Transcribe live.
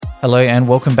Hello and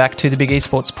welcome back to the Big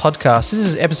Esports Podcast. This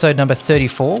is episode number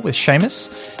 34 with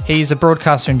Seamus. He's a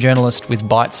broadcaster and journalist with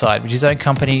Byteside, which is his own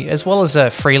company, as well as a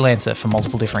freelancer for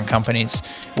multiple different companies.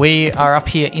 We are up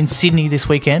here in Sydney this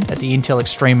weekend at the Intel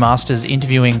Extreme Masters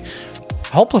interviewing a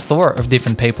whole plethora of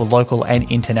different people, local and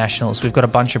internationals. We've got a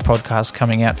bunch of podcasts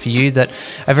coming out for you that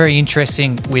are very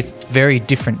interesting with very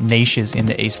different niches in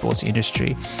the esports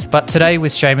industry. But today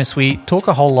with Seamus, we talk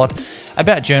a whole lot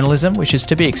about journalism, which is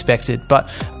to be expected, but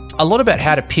a lot about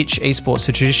how to pitch esports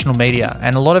to traditional media,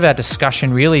 and a lot of our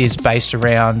discussion really is based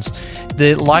around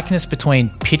the likeness between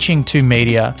pitching to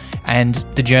media and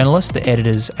the journalists, the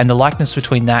editors, and the likeness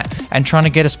between that and trying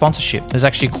to get a sponsorship. There's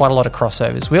actually quite a lot of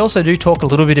crossovers. We also do talk a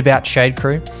little bit about Shade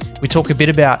Crew. We talk a bit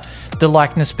about the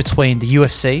likeness between the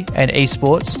UFC and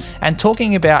esports, and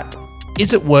talking about,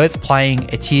 is it worth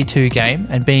playing a tier 2 game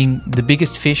and being the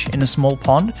biggest fish in a small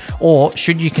pond, or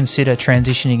should you consider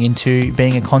transitioning into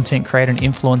being a content creator and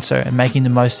influencer and making the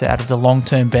most out of the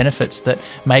long-term benefits that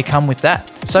may come with that?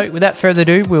 So without further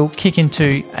ado, we'll kick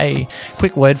into a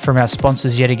quick word from our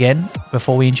sponsors yet again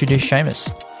before we introduce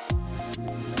Seamus.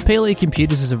 PLE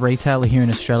Computers is a retailer here in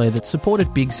Australia that's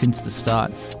supported Big since the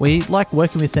start. We like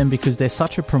working with them because they're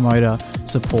such a promoter,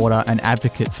 supporter and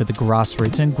advocate for the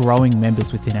grassroots and growing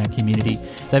members within our community.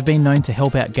 They've been known to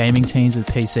help out gaming teams with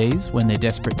PCs when they're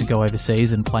desperate to go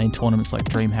overseas and play in tournaments like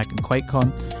DreamHack and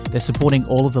QuakeCon. They're supporting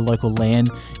all of the local LAN,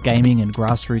 gaming and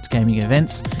grassroots gaming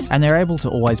events, and they're able to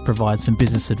always provide some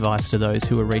business advice to those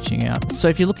who are reaching out. So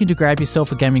if you're looking to grab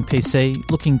yourself a gaming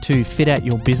PC, looking to fit out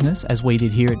your business as we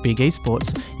did here at Big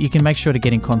Esports, you can make sure to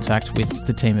get in contact with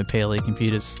the team at PLE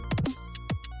Computers.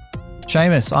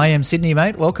 Seamus, I am Sydney,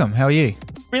 mate. Welcome. How are you?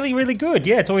 Really, really good.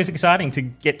 Yeah, it's always exciting to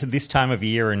get to this time of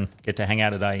year and get to hang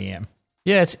out at IEM.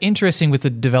 Yeah, it's interesting with the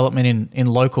development in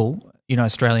local,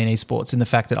 Australian esports, and the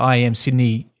fact that IEM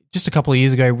Sydney just a couple of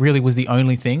years ago really was the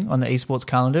only thing on the esports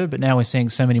calendar, but now we're seeing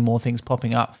so many more things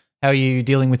popping up. How are you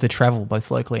dealing with the travel, both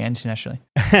locally and internationally?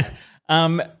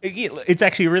 It's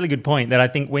actually a really good point that I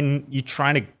think when you're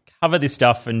trying to cover this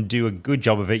stuff and do a good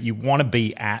job of it, you want to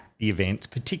be at the events,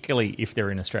 particularly if they're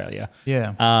in Australia.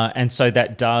 Yeah. And so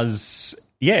that does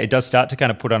start to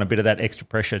kind of put on a bit of that extra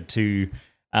pressure to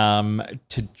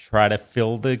try to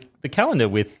fill the calendar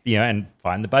with, and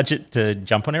find the budget to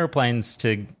jump on airplanes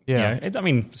to,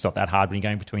 it's not that hard when you're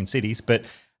going between cities, but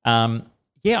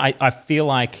I feel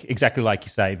like, exactly like you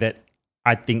say, that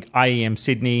I think IEM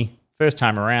Sydney, first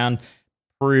time around,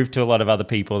 proved to a lot of other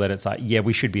people that it's like,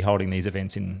 we should be holding these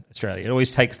events in Australia. It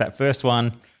always takes that first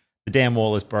one, the damn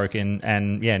wall is broken,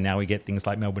 and now we get things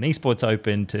like Melbourne Esports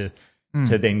Open to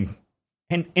then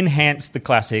enhance the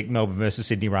classic Melbourne versus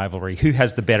Sydney rivalry. Who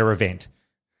has the better event?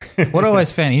 What I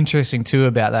always found interesting too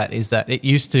about that is that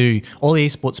all the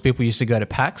esports people used to go to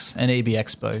PAX and EB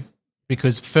Expo,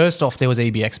 because first off there was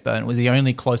EB Expo and it was the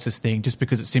only closest thing just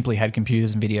because it simply had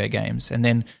computers and video games. And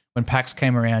then when PAX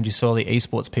came around, you saw the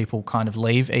esports people kind of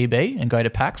leave EB and go to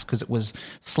PAX because it was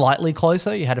slightly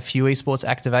closer. You had a few esports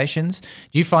activations.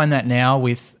 Do you find that now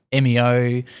with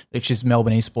MEO, which is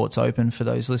Melbourne Esports Open for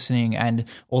those listening, and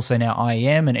also now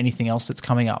IEM and anything else that's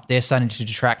coming up, they're starting to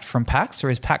detract from PAX, or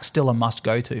is PAX still a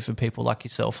must-go-to for people like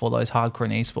yourself or those hardcore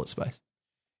in the esports space?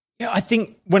 Yeah, I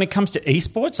think when it comes to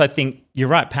esports, I think you're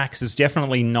right. PAX is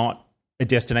definitely not a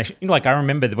destination. Like I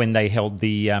remember when they held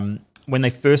when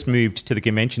they first moved to the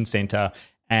convention center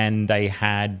and they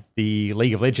had the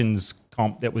League of Legends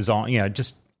comp that was on.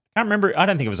 Just can't remember. I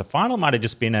don't think it was a final. It might have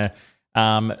just been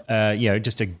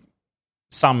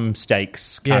some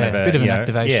stakes kind of a bit of an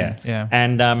activation.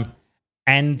 Yeah.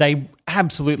 And they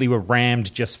absolutely were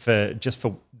rammed just for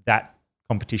that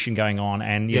competition going on,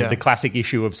 and the classic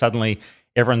issue of suddenly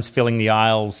everyone's filling the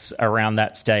aisles around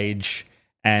that stage,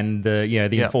 and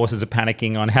the enforcers are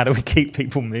panicking on how do we keep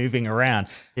people moving around.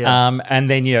 Yeah. And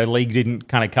then League didn't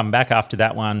kind of come back after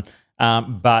that one,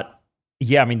 but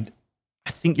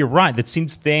I think you're right that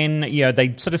since then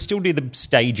they sort of still do the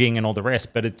staging and all the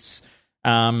rest, but it's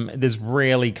there's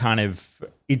rarely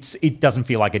it doesn't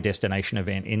feel like a destination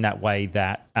event in that way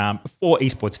that for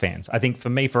esports fans. I think for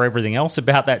me, for everything else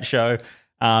about that show,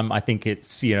 I think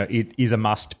it's it is a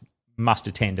must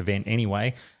attend event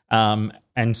anyway.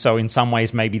 And so in some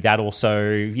ways maybe that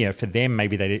also for them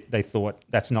maybe they thought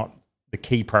that's not the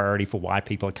key priority for why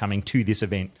people are coming to this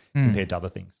event compared to other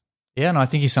things. Yeah, and I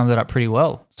think you summed it up pretty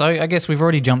well. So I guess we've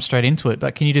already jumped straight into it,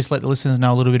 but can you just let the listeners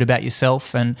know a little bit about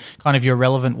yourself and kind of your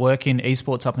relevant work in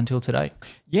esports up until today?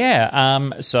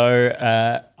 Yeah,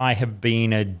 so I have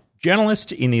been a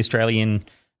journalist in the Australian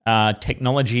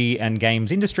technology and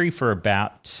games industry for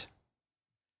about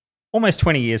almost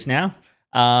 20 years now.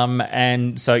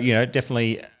 And so,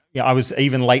 definitely, I was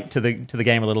even late to the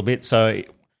game a little bit. So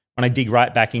when dig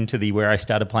right back into where I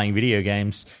started playing video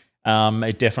games,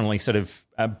 it definitely sort of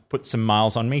put some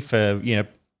miles on me for, you know,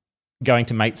 going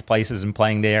to mates' places and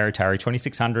playing their Atari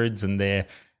 2600s and their,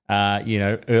 you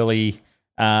know, early.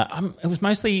 It was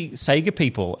mostly Sega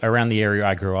people around the area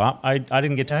I grew up. I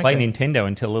didn't get to play Nintendo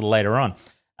until a little later on.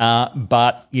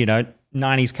 But, you know,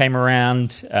 90s came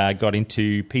around, got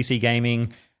into PC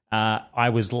gaming. I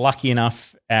was lucky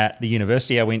enough at the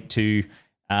university I went to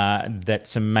that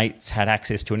some mates had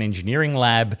access to an engineering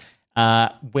lab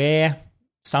where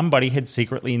somebody had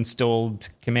secretly installed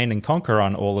Command and Conquer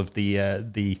on all of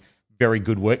the very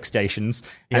good workstations,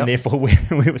 and therefore we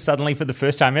were suddenly, for the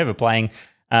first time ever, playing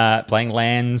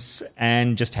LANs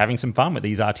and just having some fun with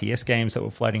these RTS games that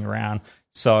were floating around.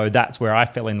 So that's where I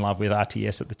fell in love with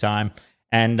RTS at the time.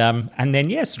 And then,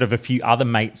 sort of a few other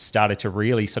mates started to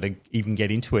really sort of even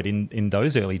get into it in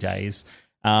those early days.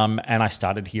 And I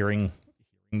started hearing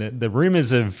the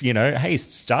rumors of, you know, hey,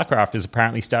 StarCraft is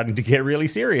apparently starting to get really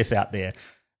serious out there.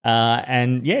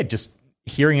 Just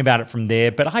hearing about it from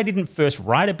there. But I didn't first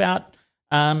write about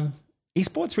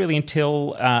esports really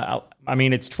until,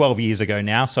 it's 12 years ago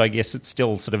now, so I guess it's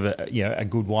still sort of a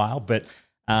good while. But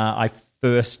I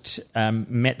first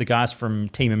met the guys from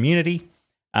Team Immunity,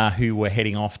 who were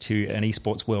heading off to an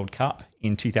esports World Cup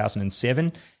in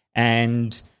 2007.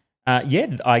 And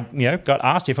I got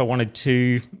asked if I wanted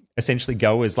to essentially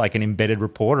go as like an embedded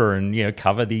reporter and, you know,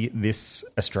 cover this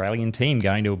Australian team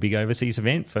going to a big overseas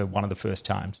event for one of the first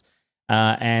times.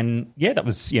 That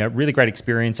was, you know, really great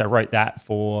experience. I wrote that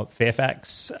for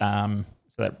Fairfax. So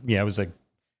that, you know, was a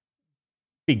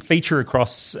big feature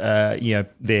across,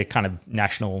 their kind of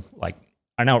national, like,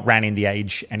 I know it ran in The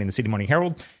Age and in the Sydney Morning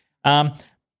Herald.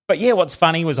 But yeah, what's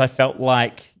funny was I felt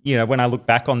like, you know, when I look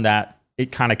back on that,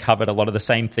 it kind of covered a lot of the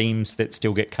same themes that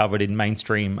still get covered in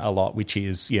mainstream a lot, which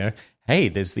is, you know, hey,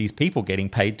 there's these people getting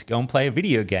paid to go and play a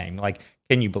video game. Like,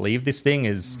 can you believe this thing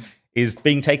is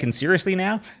being taken seriously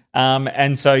now?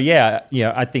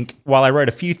 I think while I wrote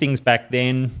a few things back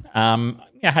then,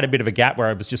 I had a bit of a gap where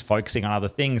I was just focusing on other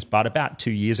things. But about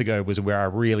 2 years ago was where I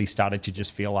really started to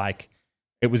just feel like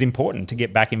it was important to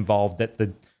get back involved, that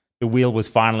the wheel was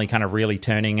finally kind of really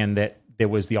turning, and that there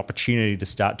was the opportunity to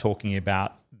start talking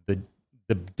about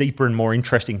the deeper and more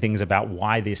interesting things about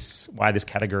why this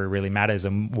category really matters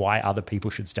and why other people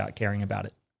should start caring about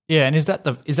it. Yeah, and is that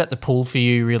the pull for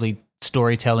you, really,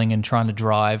 storytelling and trying to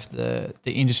drive the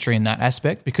industry in that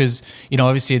aspect? Because, you know,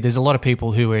 obviously there's a lot of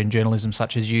people who are in journalism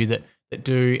such as you that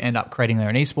do end up creating their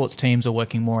own esports teams or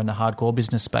working more in the hardcore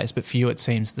business space. But for you, it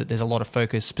seems that there's a lot of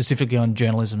focus specifically on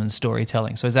journalism and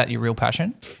storytelling. So is that your real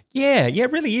passion? Yeah,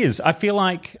 it really is. I feel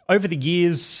like over the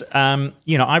years,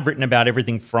 I've written about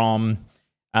everything from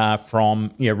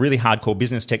really hardcore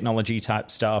business technology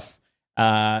type stuff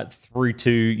through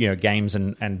to, you know, games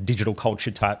and digital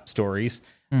culture type stories.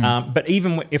 But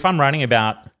even if I'm writing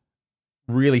about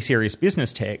really serious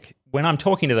business tech, when I'm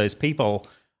talking to those people,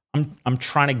 I'm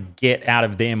trying to get out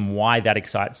of them why that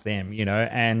excites them, you know,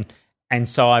 and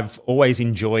so I've always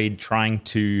enjoyed trying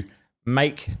to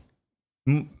make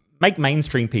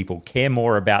mainstream people care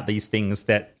more about these things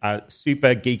that are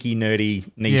super geeky, nerdy,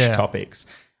 niche topics.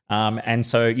 And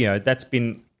so, you know, that's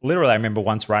been literally, I remember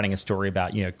once writing a story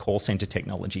about, you know, call center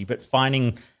technology, but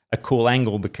finding a cool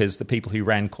angle because the people who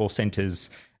ran call centers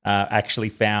actually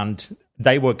found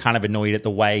they were kind of annoyed at the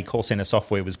way call center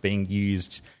software was being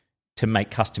used to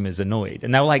make customers annoyed.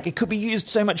 And they were like, it could be used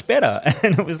so much better.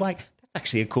 And it was like, that's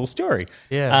actually a cool story.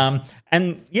 Yeah.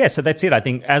 So that's it. I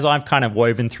think as I've kind of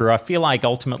woven through, I feel like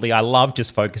ultimately I love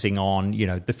just focusing on, you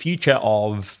know, the future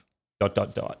of ...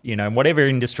 You know, whatever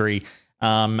industry.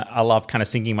 I love kind of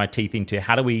sinking my teeth into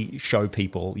how do we show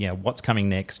people, you know, what's coming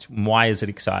next? Why is it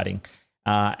exciting?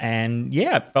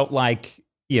 It felt like,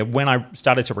 when I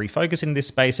started to refocus in this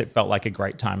space, it felt like a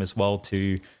great time as well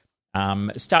to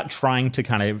start trying to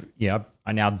kind of,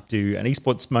 I now do an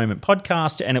Esports Moment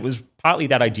podcast, and it was partly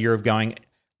that idea of going,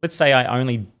 let's say I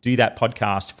only do that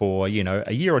podcast for, you know,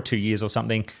 a year or 2 years or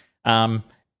something. I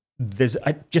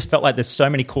just felt like there's so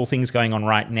many cool things going on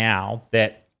right now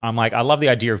that I'm like, I love the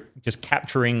idea of just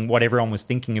capturing what everyone was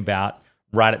thinking about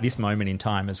right at this moment in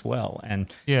time as well.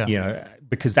 And,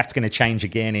 because that's going to change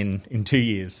again in 2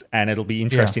 years. And it'll be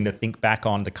interesting to think back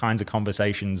on the kinds of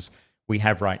conversations we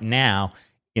have right now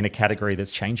in a category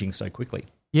that's changing so quickly.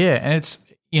 Yeah, and it's,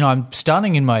 I'm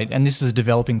starting and this is a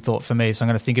developing thought for me, so I'm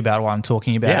going to think about why I'm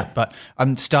talking about it, but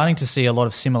I'm starting to see a lot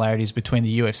of similarities between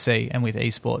the UFC and with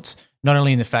esports, not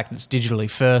only in the fact that it's digitally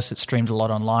first, it's streamed a lot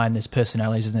online, there's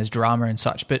personalities and there's drama and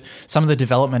such, but some of the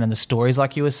development and the stories,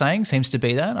 like you were saying, seems to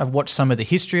be that. I've watched some of the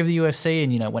history of the UFC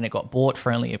and, when it got bought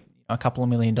for only a a couple of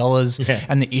 $1 million,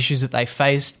 and the issues that they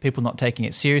faced, people not taking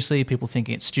it seriously, people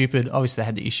thinking it's stupid. Obviously, they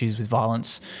had the issues with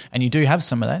violence, and you do have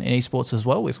some of that in esports as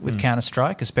well with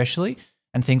Counter-Strike especially,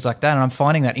 and things like that. And I'm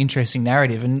finding that interesting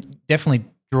narrative, and definitely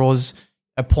draws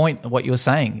a point of what you're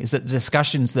saying, is that the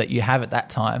discussions that you have at that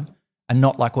time are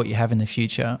not like what you have in the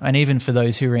future. And even for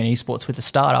those who are in esports with a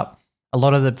startup, a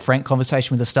lot of the frank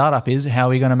conversation with the startup is, how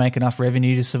are we going to make enough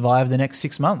revenue to survive the next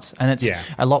 6 months? And it's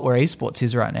a lot where esports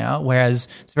is right now, whereas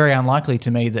it's very unlikely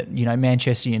to me that,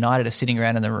 Manchester United are sitting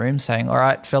around in the room saying, all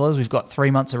right, fellas, we've got 3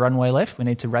 months of runway left. We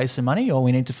need to raise some money, or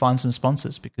we need to find some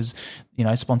sponsors, because,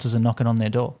 sponsors are knocking on their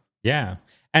door. Yeah.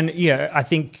 And, I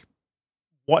think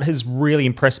what has really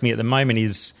impressed me at the moment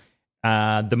is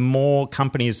the more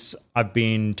companies I've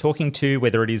been talking to,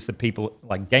 whether it is the people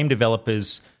like game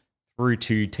developers through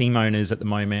to team owners at the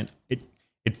moment,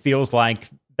 it feels like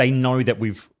they know that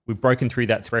we've broken through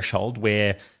that threshold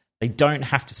where they don't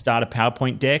have to start a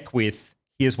PowerPoint deck with,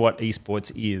 here's what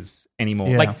esports is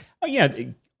anymore.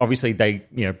 Obviously they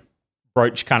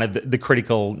broach kind of the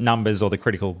critical numbers or the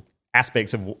critical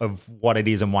aspects of what it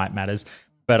is and why it matters.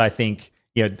 But I think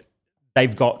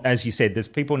they've got, as you said, there's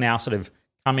people now sort of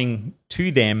coming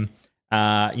to them,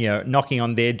 knocking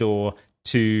on their door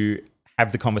to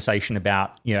have the conversation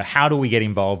about, how do we get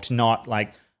involved? Not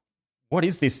like, what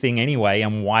is this thing anyway,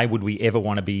 and why would we ever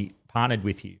want to be partnered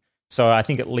with you? So I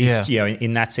think at least,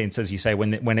 in that sense, as you say,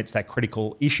 when it's that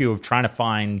critical issue of trying to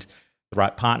find the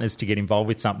right partners to get involved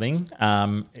with something,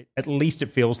 at least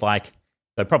it feels like,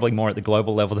 so probably more at the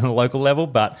global level than the local level,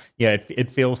 but it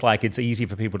feels like it's easy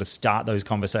for people to start those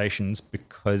conversations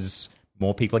because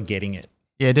more people are getting it.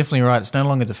 Yeah, definitely right. It's no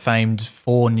longer the famed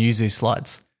 4 Newzoo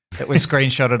slides that were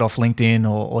screenshotted off LinkedIn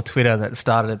or Twitter that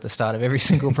started at the start of every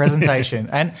single presentation.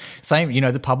 And same,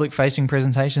 the public-facing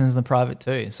presentations and the private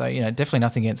too. So, definitely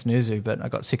nothing against Newzoo, but I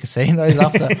got sick of seeing those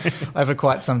over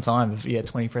quite some time of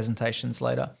 20 presentations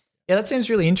later. Yeah, that seems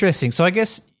really interesting. So I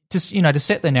guess just, to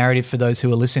set the narrative for those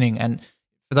who are listening, and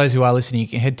for those who are listening, you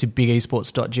can head to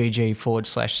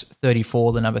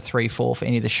bigesports.gg/34, the number 34, for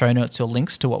any of the show notes or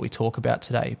links to what we talk about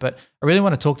today. But I really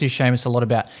want to talk to you, Seamus, a lot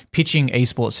about pitching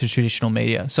esports to traditional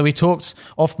media. So we talked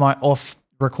off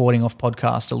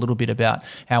podcast a little bit about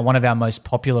how one of our most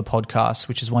popular podcasts,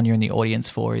 which is one you're in the audience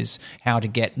for, is how to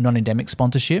get non-endemic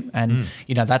sponsorship. And,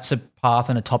 that's a path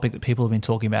and a topic that people have been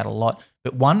talking about a lot.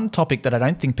 But one topic that I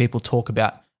don't think people talk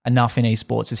about enough in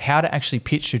esports is how to actually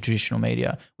pitch to traditional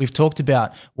media. We've talked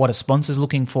about what a sponsor's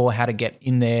looking for, how to get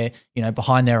in there,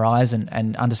 behind their eyes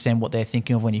and understand what they're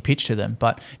thinking of when you pitch to them.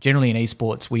 But generally in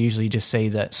esports, we usually just see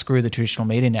the screw the traditional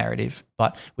media narrative,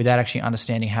 but without actually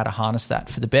understanding how to harness that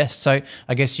for the best. So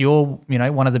I guess you're,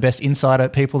 one of the best insider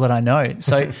people that I know.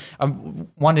 So I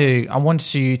want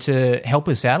you to help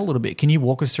us out a little bit. Can you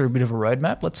walk us through a bit of a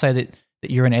roadmap? Let's say that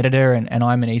you're an editor and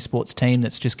I'm an esports team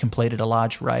that's just completed a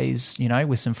large raise,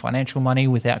 with some financial money,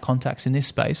 without contacts in this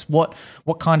space. What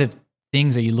kind of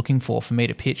things are you looking for me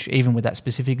to pitch, even with that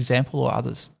specific example or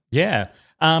others? Yeah.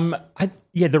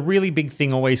 The really big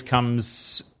thing always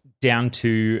comes down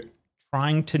to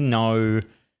trying to know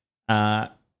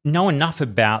enough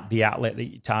about the outlet that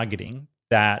you're targeting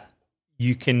that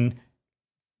you can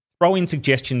throw in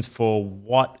suggestions for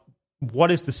what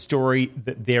is the story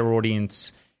that their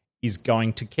audience is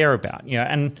going to care about,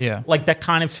 like that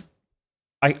kind of,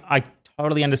 I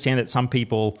totally understand that some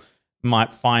people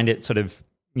might find it sort of,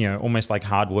 almost like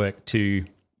hard work to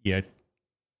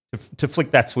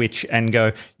flick that switch and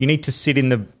go, you need to sit in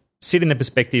the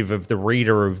perspective of the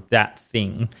reader of that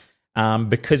thing.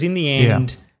 Because in the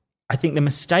end, I think the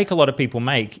mistake a lot of people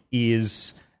make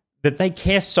is that they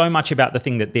care so much about the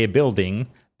thing that they're building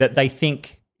that they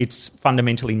think it's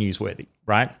fundamentally newsworthy,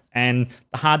 right? And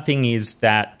the hard thing is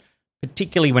that,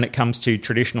 particularly when it comes to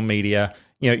traditional media,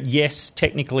 yes,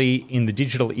 technically in the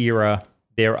digital era,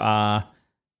 there are,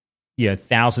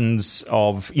 thousands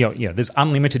of, there's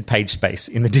unlimited page space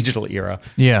in the digital era.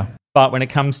 Yeah. But when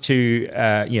it comes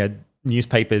to,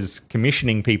 newspapers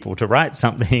commissioning people to write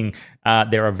something,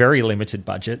 there are very limited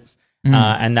budgets.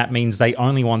 And that means they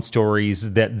only want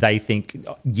stories that they think,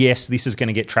 yes, this is going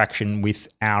to get traction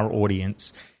with our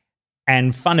audience.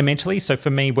 And fundamentally, so for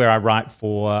me, where I write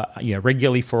for,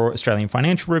 regularly for Australian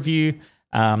Financial Review,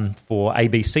 for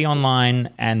ABC Online,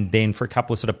 and then for a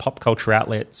couple of sort of pop culture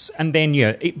outlets, and then,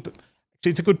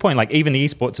 it's a good point. Like even the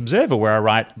Esports Observer, where I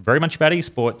write very much about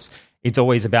esports, it's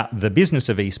always about the business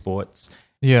of esports.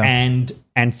 Yeah, and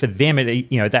for them,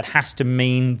 that has to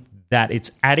mean that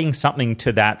it's adding something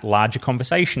to that larger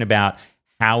conversation about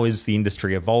how is the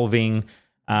industry evolving.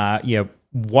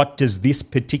 What does this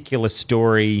particular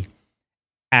story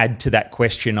add to that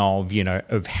question of,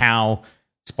 of how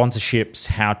sponsorships,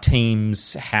 how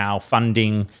teams, how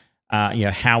funding,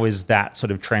 how is that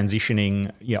sort of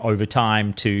transitioning over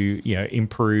time to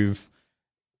improve.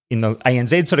 In the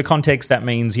ANZ sort of context, that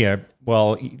means,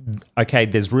 okay,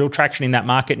 there's real traction in that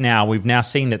market now. We've now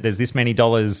seen that there's this many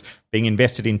dollars being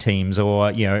invested in teams,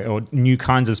 or new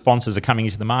kinds of sponsors are coming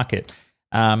into the market.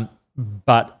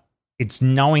 But it's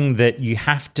knowing that you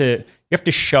have to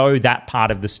show that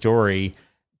part of the story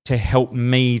to help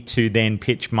me to then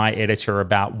pitch my editor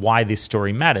about why this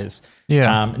story matters.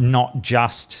 Yeah. Not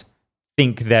just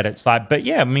think that it's like, but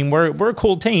yeah, I mean, we're a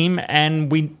cool team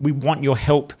and we want your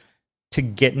help to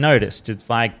get noticed. It's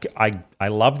like, I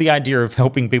love the idea of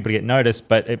helping people to get noticed,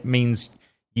 but it means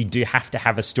you do have to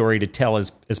have a story to tell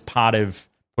as part of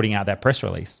putting out that press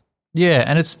release. Yeah,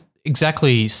 and it's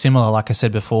exactly similar, like I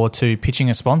said before, to pitching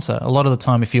a sponsor. A lot of the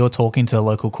time, if you're talking to a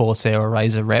local Corsair or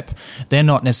Razer rep, they're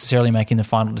not necessarily making the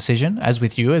final decision, as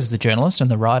with you as the journalist and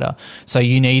the writer. So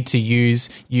you need to use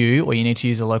you need to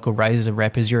use a local Razer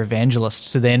rep as your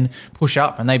evangelist to then push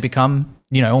up, and they become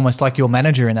almost like your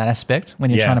manager in that aspect when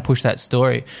you're trying to push that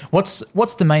story. What's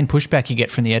the main pushback you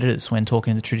get from the editors when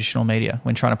talking to the traditional media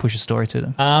when trying to push a story to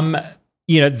them?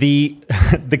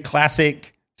 The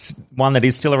classic one that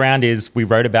is still around is we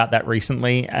wrote about that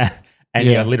recently, and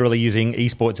literally using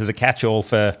esports as a catch-all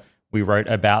for we wrote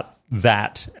about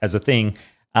that as a thing,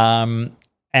 and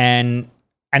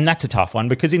that's a tough one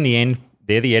because in the end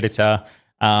they're the editor,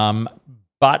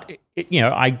 but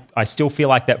I still feel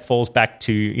like that falls back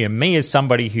to me as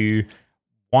somebody who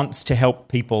wants to help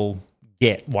people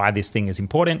get why this thing is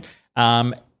important.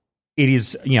 It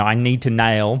is I need to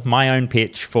nail my own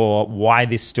pitch for why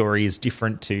this story is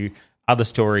different to other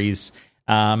stories,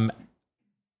 and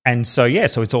so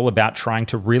it's all about trying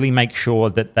to really make sure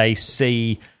that they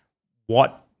see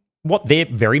what their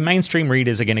very mainstream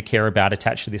readers are going to care about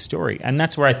attached to this story, and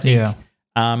that's where I think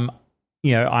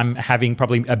I'm having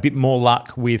probably a bit more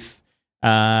luck with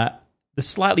the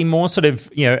slightly more sort of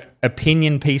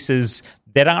opinion pieces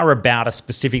that are about a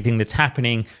specific thing that's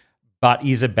happening, but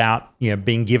is about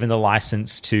being given the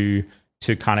license to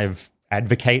kind of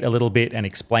advocate a little bit and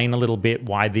explain a little bit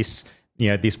why this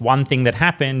this one thing that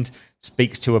happened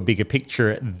speaks to a bigger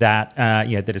picture that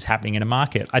that is happening in a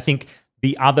market. I think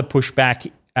the other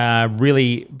pushback,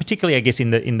 really, particularly I guess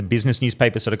in the business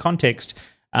newspaper sort of context,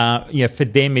 for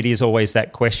them it is always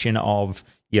that question of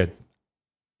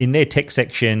in their tech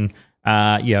section,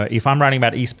 if I'm writing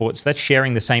about esports, that's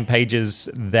sharing the same pages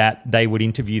that they would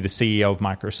interview the CEO of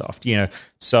Microsoft.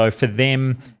 So for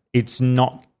them, it's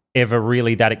not ever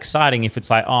really that exciting if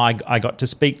it's like, oh, I got to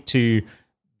speak to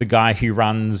the guy who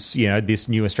runs, this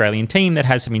new Australian team that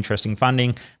has some interesting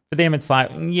funding. For them, it's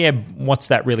like, what's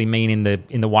that really mean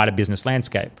in the wider business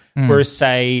landscape? Whereas,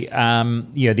 say,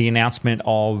 the announcement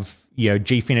of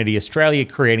Gfinity Australia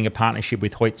creating a partnership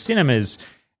with Hoyt Cinemas,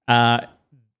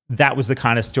 that was the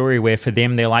kind of story where for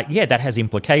them they're like, that has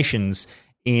implications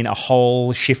in a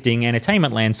whole shifting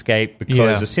entertainment landscape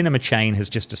because a cinema chain has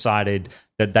just decided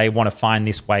that they want to find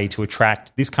this way to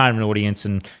attract this kind of an audience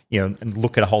and and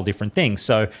look at a whole different thing.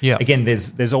 So again,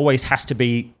 there's always has to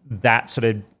be that sort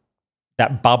of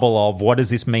that bubble of what does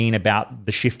this mean about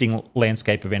the shifting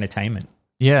landscape of entertainment.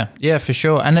 Yeah, for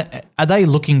sure. And are they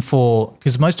looking for,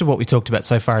 because most of what we talked about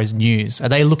so far is news, are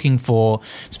they looking for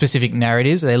specific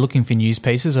narratives? Are they looking for news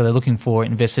pieces? Are they looking for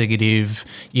investigative,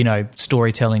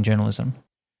 storytelling journalism?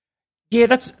 Yeah,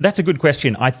 that's a good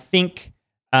question. I think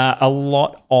a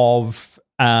lot of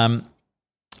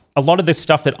the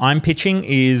stuff that I'm pitching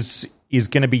is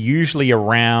going to be usually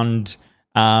around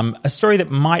a story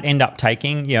that might end up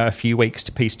taking a few weeks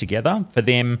to piece together. For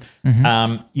them,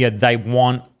 they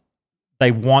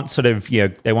want sort of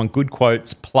they want good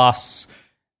quotes plus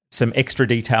some extra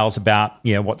details about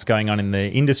what's going on in the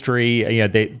industry.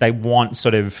 They want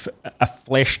sort of a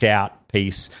fleshed out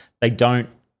piece. They don't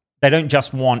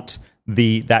just want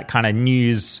that kind of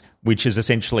news, which is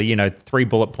essentially 3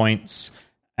 bullet points,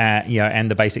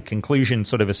 and the basic conclusion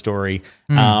sort of a story.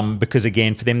 Because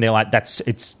again, for them, they're like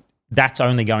that's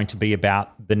only going to be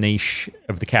about the niche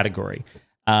of the category.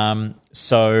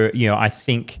 So I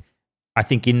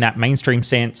think in that mainstream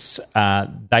sense,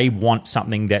 they want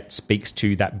something that speaks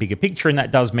to that bigger picture, and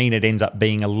that does mean it ends up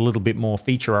being a little bit more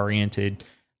feature-oriented.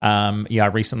 I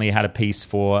recently had a piece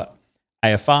for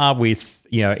AFR with,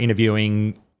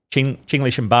 interviewing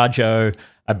Chinglish and Barjo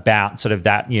about sort of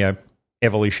that,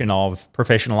 evolution of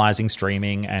professionalizing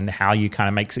streaming and how you kind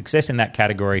of make success in that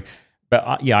category. But,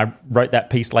 I wrote that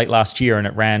piece late last year and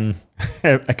it ran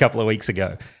a couple of weeks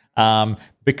ago.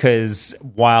 Because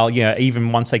while,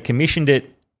 even once they commissioned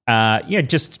it,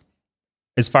 just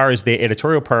as far as their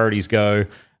editorial priorities go,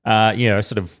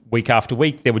 sort of week after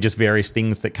week, there were just various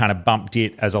things that kind of bumped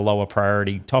it as a lower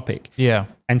priority topic. Yeah.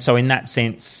 And so in that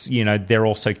sense, they're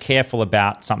also careful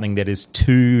about something that is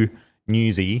too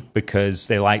newsy, because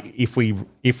they're like, if we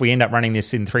end up running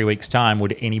this in 3 weeks' time,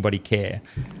 would anybody care?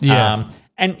 Yeah.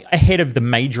 And ahead of the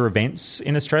major events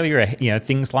in Australia,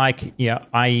 things like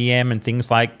IEM and things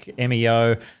like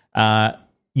MEO,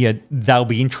 they'll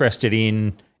be interested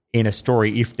in a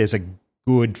story if there's a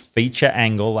good feature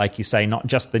angle, like you say, not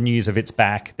just the news of it's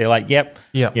back. They're like, yep.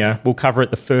 We'll cover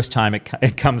it the first time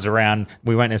it comes around.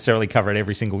 We won't necessarily cover it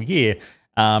every single year.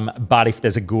 But if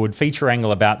there's a good feature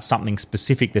angle about something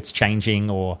specific that's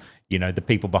changing, or the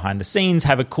people behind the scenes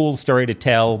have a cool story to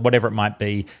tell, whatever it might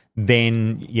be,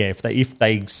 then if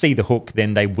they see the hook,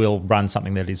 then they will run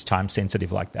something that is time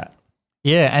sensitive like that.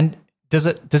 Yeah, and does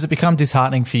it become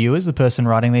disheartening for you as the person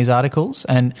writing these articles?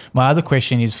 And my other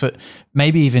question is, for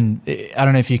maybe even, I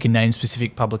don't know if you can name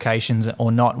specific publications or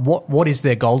not, what is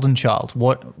their golden child?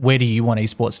 Where do you want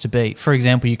esports to be? For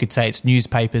example, you could say it's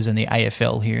newspapers and the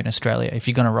AFL here in Australia. If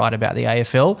you're going to write about the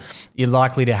AFL, you're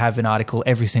likely to have an article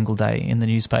every single day in the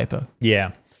newspaper.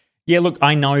 Yeah. Look,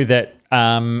 I know that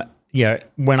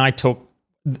when I talk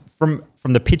from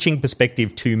the pitching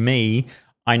perspective, to me,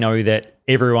 I know that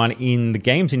everyone in the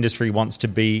games industry wants to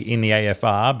be in the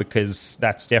AFR, because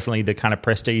that's definitely the kind of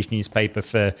prestige newspaper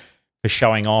for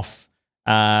showing off,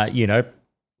 where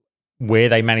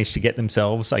they managed to get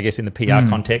themselves, I guess, in the PR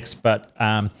context. But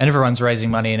and everyone's raising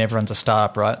money and everyone's a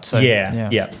startup, right? So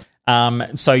yeah.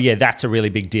 That's a really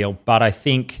big deal. But I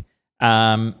think,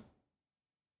 when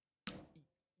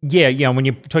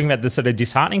you're talking about the sort of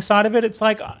disheartening side of it, it's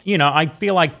like, I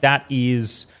feel like that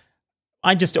is.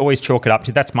 I just always chalk it up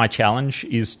to, that's my challenge,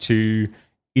 is to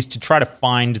try to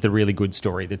find the really good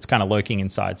story that's kind of lurking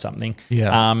inside something.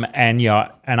 Yeah.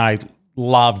 And I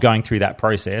love going through that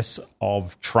process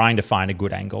of trying to find a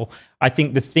good angle. I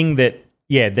think the thing that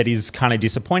is kind of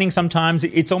disappointing sometimes,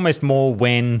 it's almost more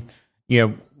when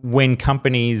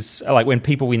companies, like when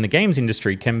people in the games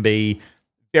industry can be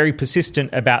very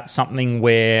persistent about something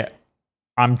where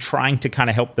I'm trying to kind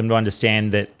of help them to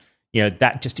understand that,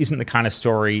 that just isn't the kind of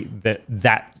story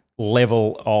that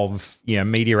level of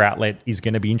media outlet is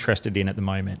going to be interested in at the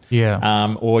moment.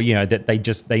 Yeah. Or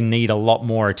that they need a lot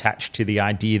more attached to the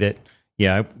idea that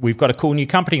we've got a cool new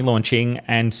company launching,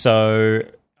 and so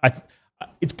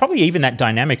it's probably even that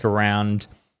dynamic around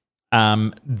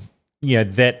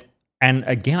that. And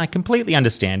again, I completely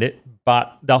understand it,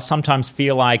 but they'll sometimes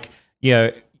feel like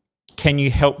can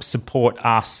you help support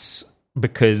us,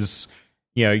 because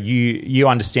you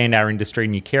understand our industry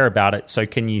and you care about it, so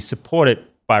can you support it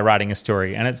by writing a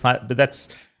story? And it's like, but that's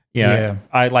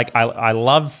I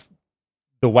love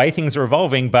the way things are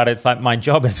evolving, but it's like my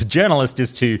job as a journalist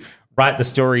is to write the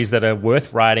stories that are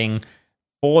worth writing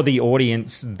for the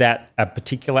audience that a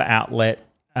particular outlet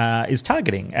is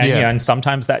targeting. And and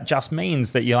sometimes that just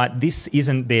means that you're like, this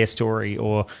isn't their story,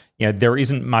 or there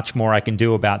isn't much more I can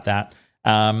do about that.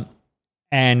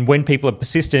 And when people are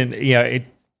persistent,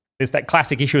 there's that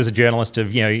classic issue as a journalist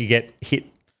of, you get hit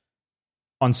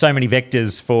on so many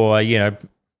vectors for,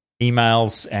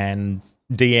 emails and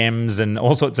DMs and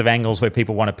all sorts of angles where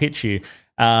people want to pitch you.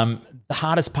 The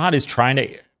hardest part is trying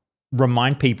to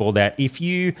remind people that if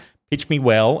you pitch me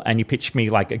well and you pitch me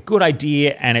like a good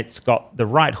idea and it's got the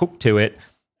right hook to it,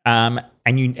 and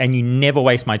you never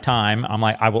waste my time, I'm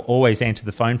like, I will always answer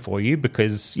the phone for you,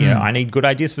 because I need good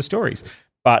ideas for stories.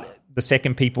 But the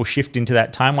second people shift into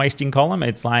that time wasting column,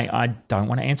 it's like, I don't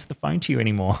want to answer the phone to you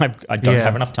anymore. I don't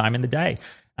have enough time in the day.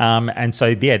 And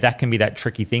so, that can be that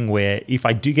tricky thing where if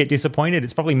I do get disappointed,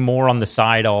 it's probably more on the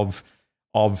side of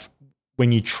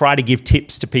when you try to give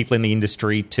tips to people in the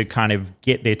industry to kind of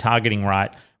get their targeting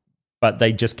right, but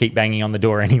they just keep banging on the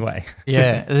door anyway.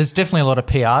 Yeah, there's definitely a lot of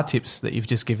PR tips that you've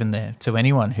just given there to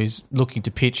anyone who's looking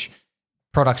to pitch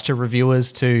products to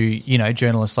reviewers, to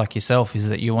journalists like yourself, is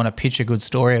that you want to pitch a good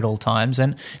story at all times.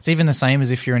 And it's even the same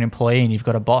as if you're an employee and you've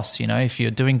got a boss. If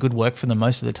you're doing good work for them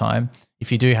most of the time,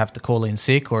 if you do have to call in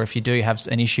sick, or if you do have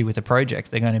an issue with a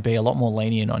project, they're going to be a lot more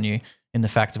lenient on you in the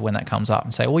fact of when that comes up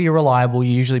and say, well, you're reliable,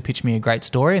 you usually pitch me a great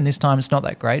story, and this time it's not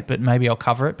that great, but maybe I'll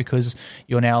cover it because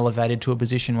you're now elevated to a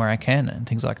position where I can, and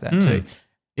things like that too.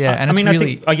 Yeah, and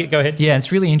go ahead. Yeah,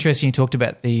 it's really interesting you talked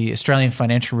about the Australian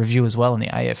Financial Review as well and the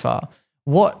AFR.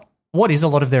 What is a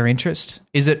lot of their interest?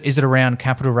 Is it around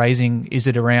capital raising? Is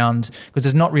it around, because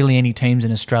there's not really any teams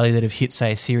in Australia that have hit,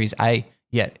 say, a Series A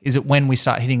yet. Is it when we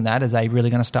start hitting that, are they really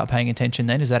going to start paying attention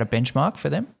then? Is that a benchmark for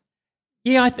them?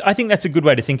 Yeah, I think that's a good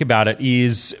way to think about it.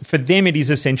 Is for them, it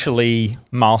is essentially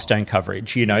milestone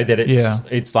coverage. That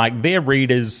it's like their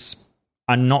readers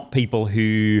are not people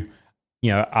who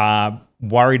are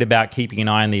worried about keeping an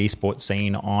eye on the esports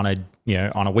scene on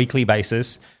a weekly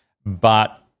basis.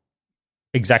 But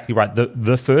exactly right,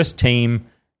 the first team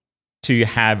to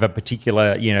have a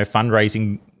particular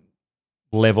fundraising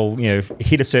level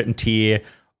hit a certain tier,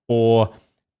 or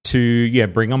to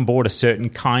bring on board a certain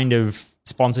kind of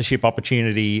sponsorship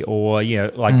opportunity, or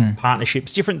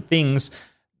partnerships, different things,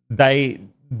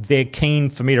 they're keen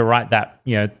for me to write that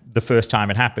the first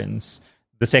time it happens.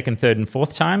 The second, third, and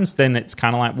fourth times, then it's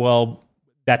kind of like, well,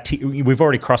 we've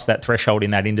already crossed that threshold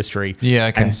in that industry,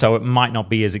 and so it might not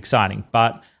be as exciting.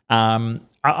 But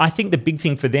I think the big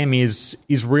thing for them is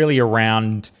really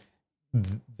around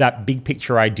that big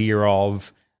picture idea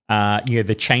of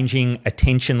the changing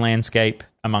attention landscape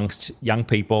amongst young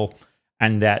people,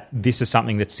 and that this is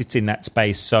something that sits in that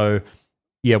space. So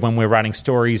when we're writing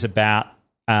stories about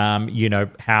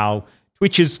how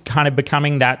Twitch is kind of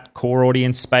becoming that core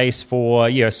audience space for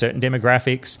certain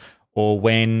demographics, or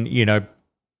when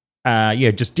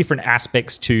just different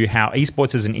aspects to how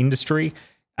esports as an industry,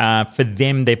 for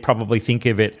them, they probably think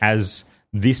of it as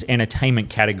this entertainment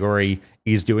category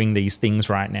is doing these things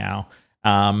right now,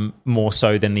 more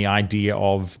so than the idea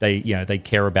of they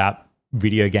care about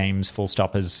video games full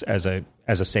stop as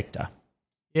a sector.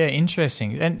 Yeah,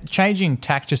 interesting. And changing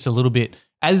tack just a little bit,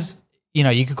 as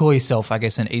you could call yourself, I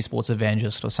guess, an esports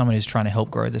evangelist or someone who's trying to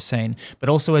help grow the scene, but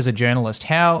also as a journalist,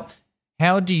 how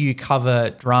do you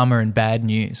cover drama and bad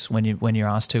news when you're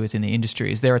asked to within the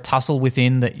industry? Is there a tussle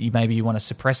within that you want to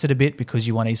suppress it a bit because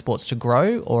you want esports to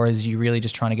grow, or is you really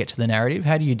just trying to get to the narrative?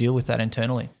 How do you deal with that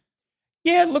internally?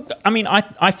 Yeah, look, I mean,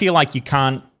 I feel like you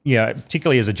can't,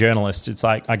 particularly as a journalist, it's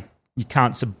like you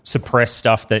can't suppress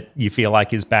stuff that you feel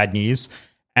like is bad news.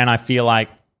 And I feel like,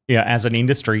 as an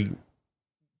industry,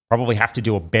 probably have to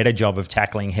do a better job of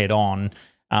tackling head on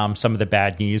some of the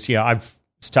bad news. I've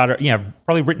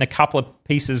probably written a couple of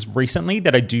pieces recently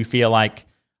that I do feel like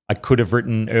I could have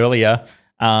written earlier,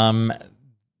 that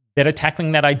are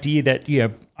tackling that idea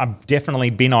that, I've definitely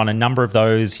been on a number of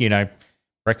those,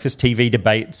 breakfast TV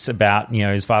debates about,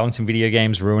 is violence in video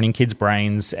games ruining kids'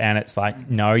 brains? And it's like,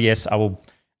 no, yes,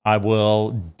 I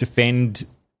will defend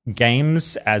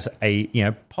games as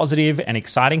a positive and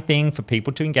exciting thing for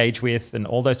people to engage with, and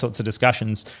all those sorts of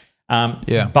discussions.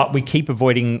 But we keep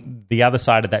avoiding the other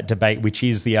side of that debate, which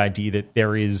is the idea that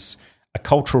there is a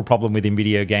cultural problem within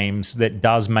video games that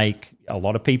does make a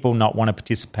lot of people not want to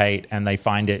participate, and they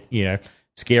find it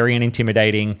scary and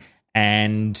intimidating.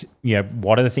 And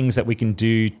what are the things that we can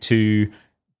do to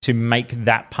make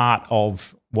that part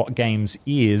of what games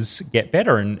is get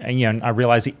better? And I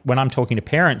realize when I'm talking to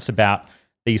parents about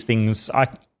these things,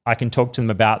 I can talk to them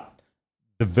about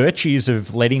the virtues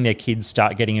of letting their kids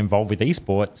start getting involved with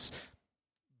esports.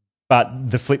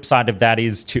 But the flip side of that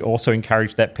is to also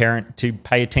encourage that parent to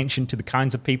pay attention to the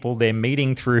kinds of people they're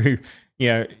meeting through,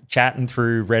 chat and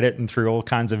through Reddit and through all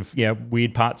kinds of,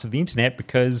 weird parts of the internet,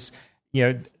 because,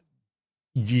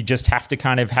 you just have to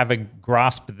kind of have a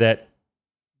grasp that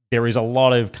there is a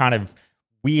lot of kind of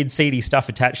weird, seedy stuff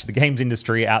attached to the games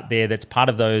industry out there that's part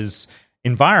of those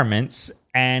environments.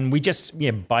 And we just,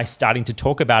 by starting to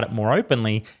talk about it more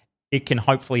openly, it can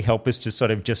hopefully help us to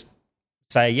sort of just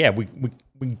say,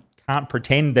 we can't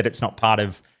pretend that it's not part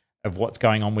of what's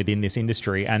going on within this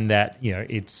industry, and that,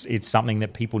 it's something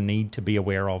that people need to be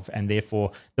aware of. And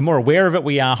therefore, the more aware of it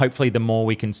we are, hopefully the more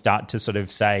we can start to sort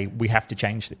of say, we have to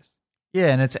change this.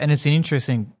 Yeah, and it's an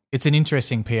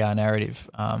interesting PR narrative.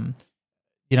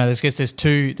 There's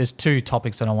two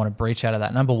topics that I want to breach out of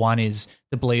that. Number one is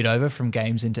the bleed over from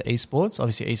games into esports.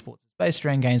 Obviously, esports is based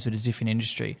around games, but it's a different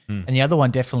industry. And the other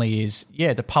one definitely is,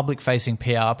 the public-facing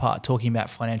PR part, talking about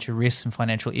financial risks and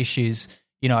financial issues.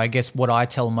 I guess what I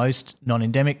tell most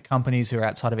non-endemic companies who are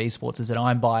outside of esports is that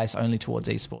I'm biased only towards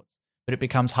esports. But it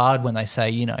becomes hard when they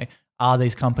say, are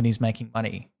these companies making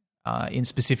money? In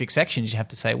specific sections, you have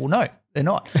to say, well, no, they're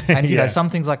not. And,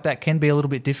 some things like that can be a little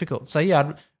bit difficult. So,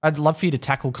 I'd love for you to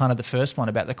tackle kind of the first one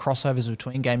about the crossovers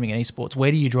between gaming and esports.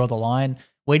 Where do you draw the line?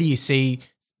 Where do you see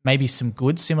maybe some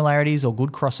good similarities or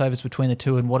good crossovers between the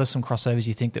two? And what are some crossovers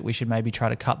you think that we should maybe try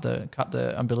to cut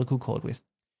the umbilical cord with?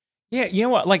 Yeah, you know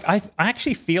what? Like, I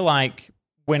actually feel like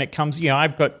when it comes,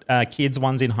 I've got kids,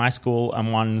 one's in high school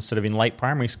and one's sort of in late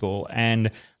primary school. And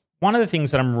one of the things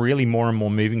that I'm really more and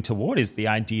more moving toward is the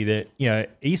idea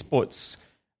that, esports,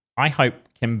 I hope,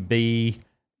 can be,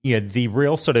 the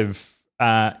real sort of,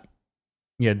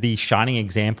 the shining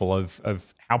example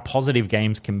of how positive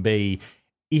games can be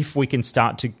if we can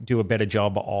start to do a better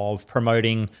job of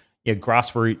promoting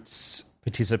grassroots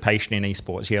participation in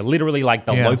esports. Literally like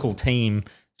the local team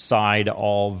side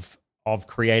of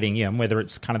creating, whether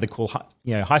it's kind of the cool,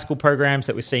 high school programs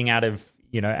that we're seeing out of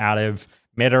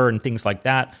Meta and things like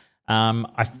that.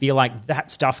 I feel like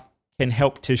that stuff can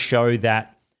help to show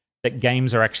that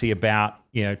games are actually about,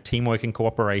 teamwork and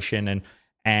cooperation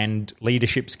and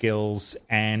leadership skills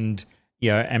and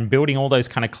building all those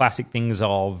kind of classic things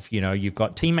of, you've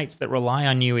got teammates that rely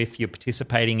on you if you're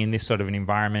participating in this sort of an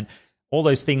environment. All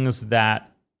those things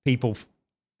that people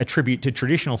attribute to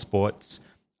traditional sports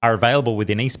are available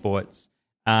within esports.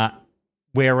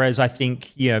 Whereas I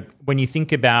think, when you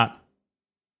think about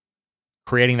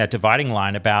creating that dividing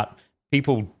line about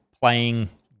people playing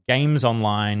games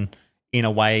online in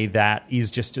a way that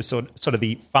is just a sort of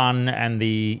the fun and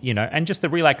the, and just the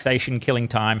relaxation, killing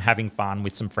time, having fun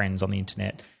with some friends on the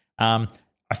internet. I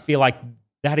feel like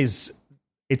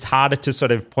it's harder to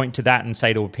sort of point to that and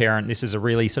say to a parent, this is a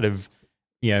really sort of,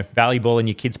 valuable and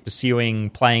your kid's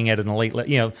playing at an elite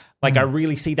level. I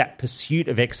really see that pursuit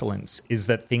of excellence is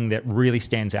that thing that really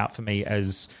stands out for me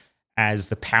as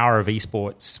the power of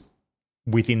esports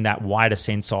within that wider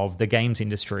sense of the games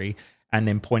industry, and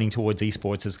then pointing towards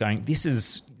esports as going, this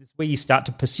is where you start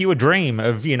to pursue a dream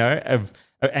of,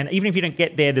 and even if you don't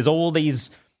get there, there's all these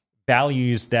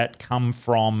values that come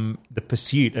from the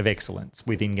pursuit of excellence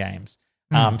within games.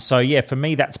 So for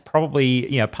me, that's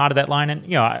probably, part of that line.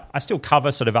 And, I still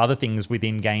cover sort of other things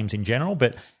within games in general,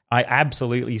 but I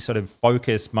absolutely sort of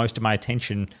focus most of my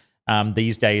attention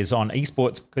these days on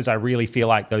esports because I really feel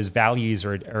like those values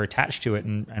are attached to it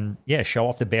and show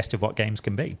off the best of what games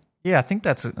can be. Yeah, I think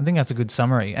that's a good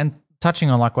summary. And touching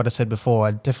on like what I said before,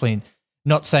 I definitely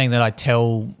not saying that I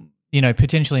tell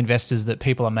potential investors that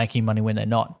people are making money when they're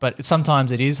not, but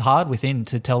sometimes it is hard within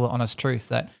to tell the honest truth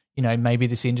that maybe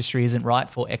this industry isn't right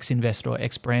for X investor or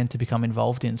X brand to become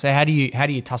involved in. So how do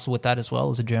you tussle with that as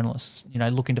well as a journalist?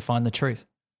 Looking to find the truth.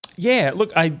 Yeah,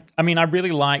 look, I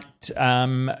really liked.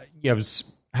 I was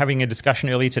having a discussion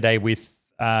earlier today with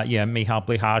Michal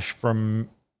Blihaj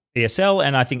from ESL,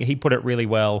 and I think he put it really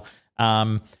well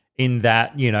in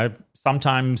that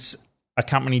sometimes a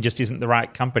company just isn't the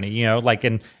right company,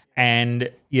 and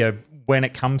when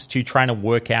it comes to trying to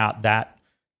work out that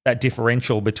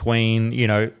differential between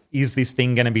is this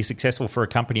thing going to be successful for a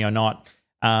company or not?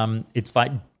 It's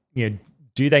like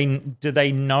do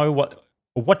they know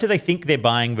what do they think they're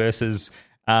buying versus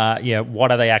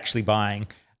what are they actually buying?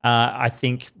 I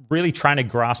think really trying to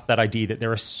grasp that idea that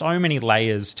there are so many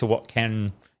layers to what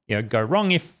can go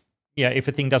wrong if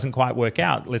a thing doesn't quite work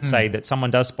out. Let's say that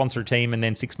someone does sponsor a team and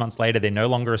then 6 months later they're no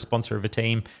longer a sponsor of a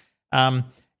team. There's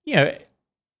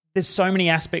so many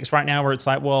aspects right now where it's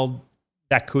like, well,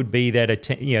 that could be that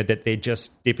that they're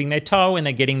just dipping their toe and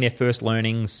they're getting their first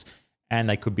learnings and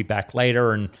they could be back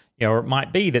later, and or it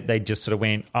might be that they just sort of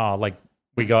went,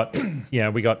 we got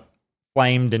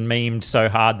flamed and memed so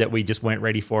hard that we just weren't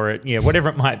ready for it. Whatever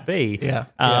it might be.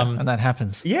 And that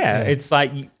happens. It's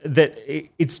like that.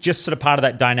 It's just sort of part of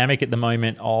that dynamic at the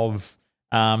moment of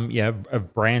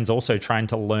of brands also trying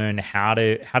to learn how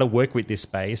to work with this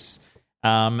space.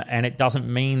 And it doesn't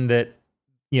mean that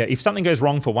if something goes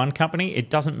wrong for one company, it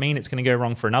doesn't mean it's going to go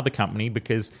wrong for another company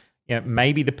because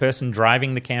maybe the person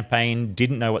driving the campaign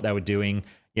didn't know what they were doing,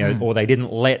 or they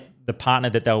didn't let the partner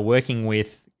that they were working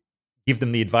with give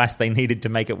them the advice they needed to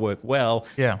make it work well.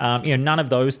 None of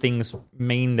those things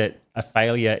mean that a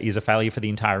failure is a failure for the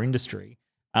entire industry.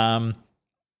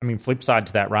 Flip side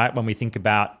to that, right? When we think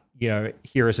about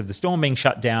Heroes of the Storm being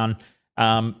shut down,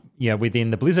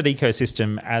 within the Blizzard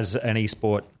ecosystem as an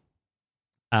esport,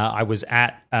 I was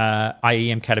at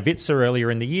IEM Katowice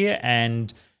earlier in the year,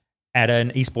 and at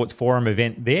an esports forum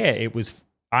event there,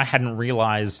 I hadn't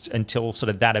realized until sort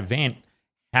of that event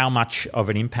how much of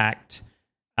an impact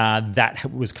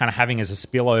that was kind of having as a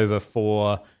spillover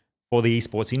for the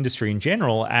esports industry in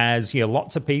general, as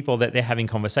lots of people that they're having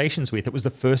conversations with. It was the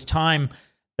first time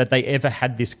that they ever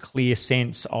had this clear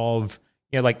sense of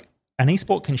like an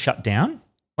esport can shut down,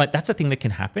 like that's a thing that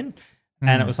can happen.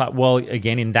 And it was like, well,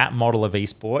 again, in that model of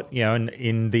esport, and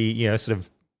in the sort of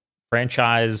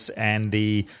franchise and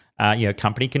the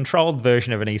company controlled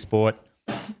version of an esport,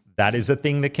 that is a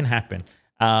thing that can happen.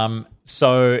 But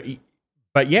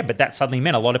that suddenly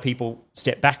meant a lot of people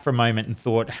stepped back for a moment and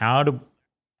thought, how do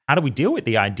we deal with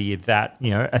the idea that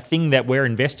a thing that we're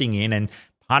investing in and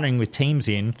partnering with teams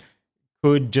in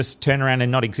could just turn around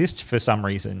and not exist for some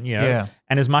reason,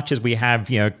 And as much as we have,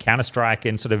 Counter-Strike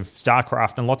and sort of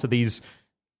StarCraft and lots of these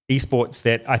esports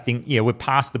that I think, we're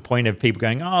past the point of people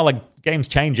going, oh, like games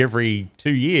change every 2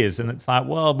 years. And it's like,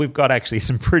 well, we've got actually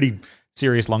some pretty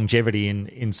serious longevity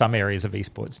in some areas of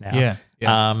esports now.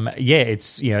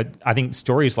 It's, I think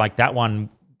stories like that one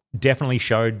definitely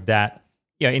showed that,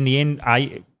 in the end,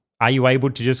 are you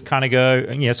able to just kind of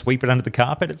go, sweep it under the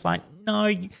carpet? It's like,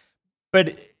 no,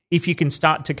 but if you can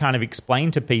start to kind of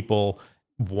explain to people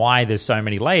why there's so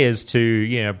many layers to,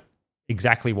 you know,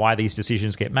 exactly why these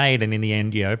decisions get made, and in the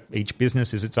end, you know, each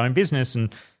business is its own business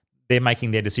and they're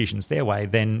making their decisions their way,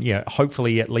 then, you know,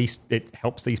 hopefully at least it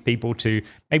helps these people to,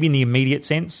 maybe in the immediate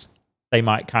sense, they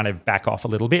might kind of back off a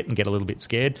little bit and get a little bit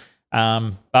scared.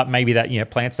 But maybe that, you know,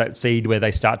 plants that seed where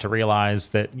they start to realize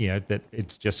that, you know, that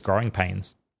it's just growing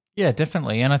pains. Yeah,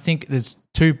 definitely. And I think there's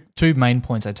two main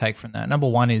points I take from that. Number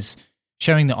one is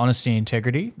showing the honesty and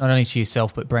integrity, not only to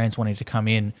yourself, but brands wanting to come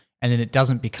in. And then it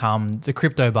doesn't become the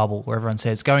crypto bubble where everyone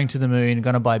says going to the moon,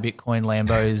 going to buy Bitcoin,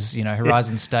 Lambos, you know,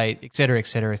 Horizon State, et cetera,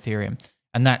 Ethereum.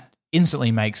 And that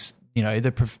instantly makes, you know,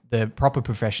 the proper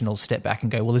professionals step back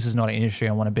and go, well, this is not an industry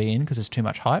I want to be in because there's too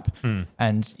much hype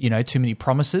and, you know, too many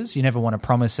promises. You never want to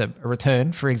promise a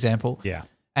return, for example. Yeah.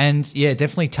 And yeah,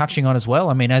 definitely touching on as well.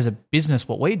 I mean, as a business,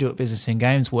 what we do at Business in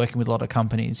Games, working with a lot of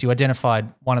companies, you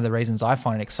identified one of the reasons I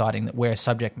find it exciting that we're a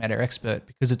subject matter expert,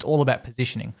 because it's all about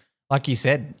positioning. Like you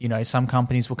said, you know, some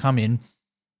companies will come in,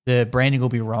 the branding will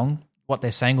be wrong, what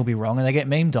they're saying will be wrong, and they get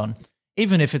memed on.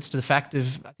 Even if it's to the fact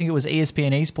of, I think it was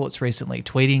ESPN Esports recently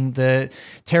tweeting the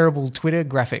terrible Twitter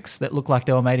graphics that looked like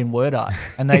they were made in word art,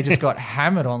 and they just got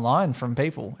hammered online from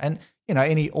people. And, you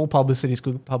know, all publicity is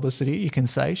good publicity, you can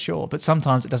say, sure, but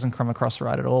sometimes it doesn't come across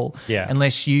right at all. Yeah.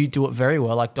 Unless you do it very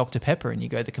well, like Dr. Pepper, and you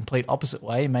go the complete opposite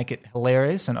way, make it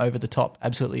hilarious and over the top,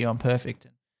 absolutely on perfect.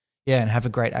 Yeah, and have a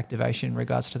great activation in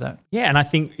regards to that. Yeah, and I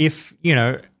think if, you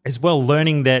know, as well,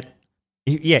 learning that,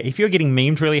 yeah, if you're getting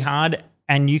memed really hard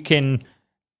and you can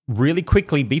really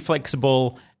quickly be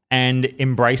flexible and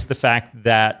embrace the fact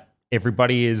that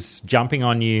everybody is jumping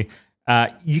on you,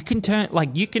 you can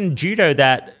judo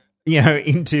that, you know,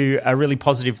 into a really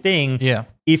positive thing. Yeah.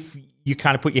 If you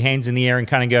kind of put your hands in the air and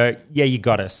kind of go, yeah, you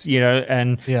got us, you know,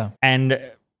 and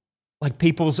like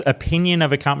people's opinion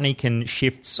of a company can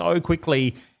shift so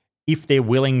quickly if they're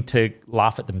willing to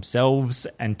laugh at themselves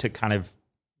and to kind of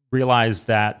realize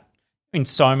that in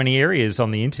so many areas on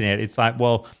the internet, it's like,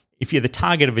 well, if you're the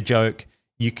target of a joke,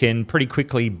 you can pretty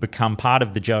quickly become part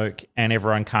of the joke and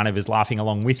everyone kind of is laughing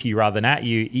along with you rather than at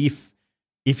you.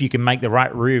 If you can make the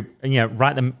right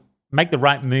make the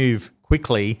right move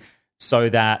quickly so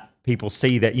that people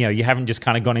see that, you know, you haven't just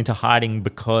kind of gone into hiding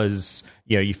because,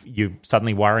 you know, you're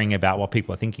suddenly worrying about what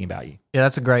people are thinking about you. Yeah,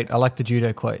 that's I like the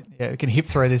judo quote. Yeah, we can hip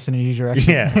throw this in a new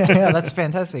direction. Yeah. Yeah, that's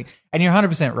fantastic. And you're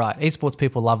 100% right. Esports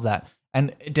people love that.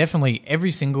 And definitely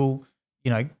every single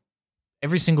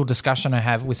discussion I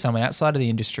have with someone outside of the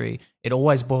industry, it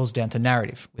always boils down to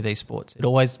narrative with esports. It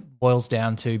always boils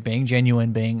down to being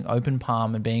genuine, being open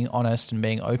palm and being honest and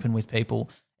being open with people.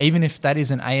 Even if that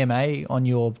is an AMA on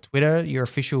your Twitter, your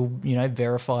official, you know,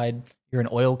 verified, you're an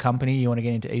oil company, you want to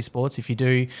get into esports. If you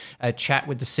do a chat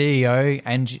with the CEO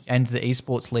and the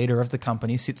esports leader of the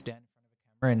company, sits down in front of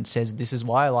a camera and says, this is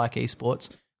why I like esports.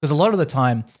 Because a lot of the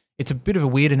time, it's a bit of a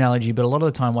weird analogy, but a lot of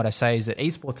the time what I say is that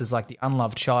esports is like the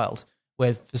unloved child,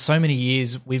 where for so many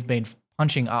years we've been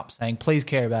punching up saying, please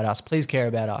care about us, please care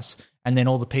about us. And then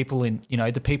all the people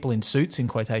in suits, in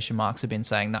quotation marks, have been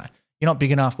saying, no, you're not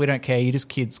big enough, we don't care, you're just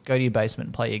kids, go to your basement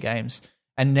and play your games.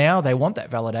 And now they want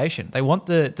that validation. They want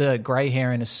the grey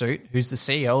hair in a suit who's the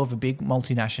CEO of a big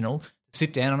multinational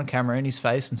sit down on a camera in his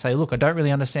face and say, look, I don't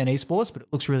really understand esports, but it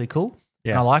looks really cool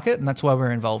and I like it, and that's why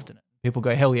we're involved in it. People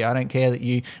go, hell yeah, I don't care that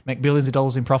you make billions of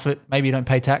dollars in profit, maybe you don't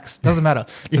pay tax, doesn't matter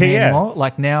to me anymore.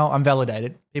 Like now I'm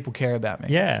validated, people care about me.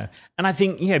 Yeah, and I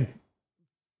think, you know,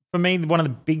 for me, one of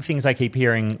the big things I keep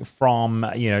hearing from,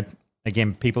 you know,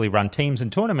 again, people who run teams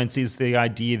and tournaments is the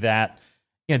idea that,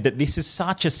 you know, that this is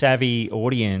such a savvy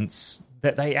audience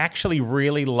that they actually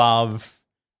really love,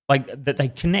 like that they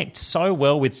connect so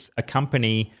well with a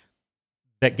company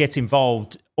that gets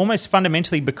involved almost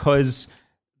fundamentally because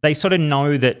they sort of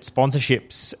know that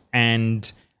sponsorships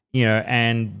and, you know,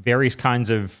 and various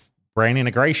kinds of brand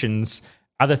integrations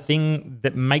are the thing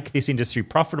that make this industry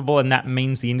profitable, and that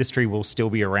means the industry will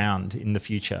still be around in the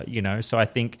future, you know. So I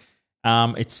think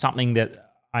it's something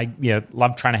that I, you know,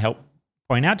 love trying to help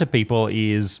point out to people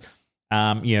is,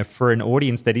 you know, for an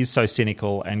audience that is so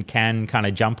cynical and can kind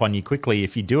of jump on you quickly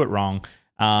if you do it wrong,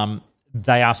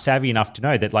 they are savvy enough to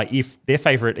know that, like, if their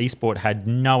favorite esport had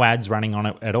no ads running on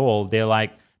it at all, they're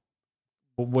like,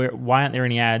 why aren't there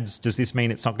any ads? Does this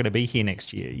mean it's not going to be here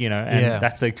next year? You know,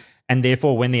 and and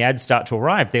therefore when the ads start to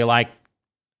arrive, they're like,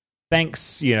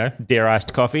 thanks, you know, Dare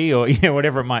Iced Coffee or, you know,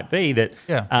 whatever it might be that,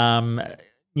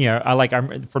 you know,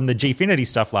 I'm from the Gfinity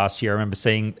stuff last year, I remember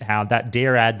seeing how that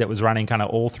Dare ad that was running kind of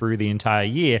all through the entire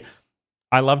year,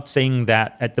 I loved seeing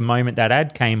that at the moment that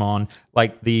ad came on,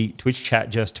 like the Twitch chat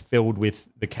just filled with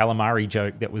the calamari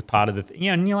joke that was part of the thing.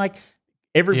 You know, and you're like,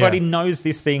 Everybody knows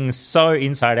this thing so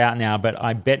inside out now, but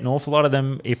I bet an awful lot of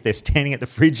them, if they're standing at the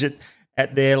fridge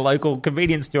at their local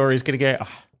convenience store, is going to go,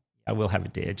 I will have a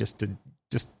dare just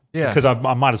because I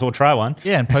might as well try one.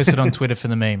 Yeah, and post it on Twitter for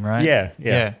the meme, right?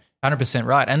 Yeah. 100%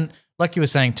 right. And like you were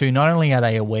saying too, not only are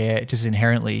they aware just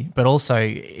inherently, but also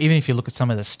even if you look at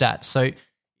some of the stats. So,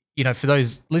 for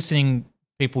those listening,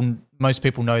 most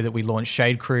people know that we launched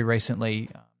Shade Crew recently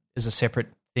as a separate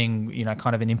thing,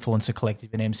 kind of an influencer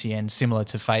collective in MCN, similar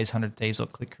to FaZe, 100 Thieves or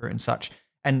Click Crew and such.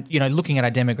 And, looking at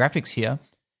our demographics here,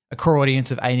 a core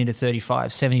audience of 18 to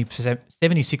 35,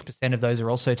 76% of those are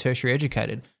also tertiary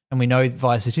educated. And we know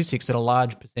via statistics that a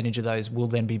large percentage of those will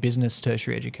then be business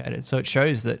tertiary educated. So it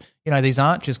shows that, these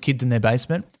aren't just kids in their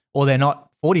basement, or they're not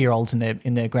 40-year-olds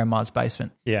in their grandma's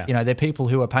basement. Yeah. They're people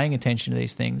who are paying attention to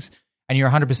these things. And you're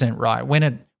 100% right. When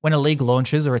a league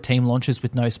launches or a team launches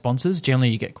with no sponsors, generally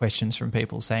you get questions from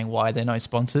people saying, why are there no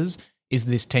sponsors? Is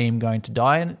this team going to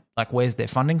die? And where's their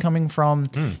funding coming from?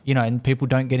 And people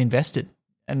don't get invested.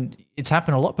 And it's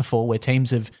happened a lot before where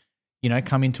teams have,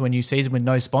 come into a new season with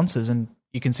no sponsors, and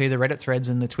you can see the Reddit threads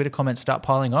and the Twitter comments start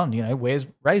piling on. Where's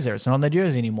Razer? It's not on their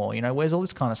jersey anymore. Where's all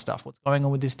this kind of stuff? What's going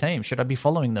on with this team? Should I be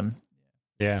following them?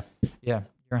 Yeah. Yeah,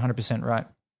 you're 100% right.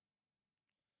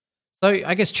 So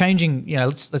I guess changing,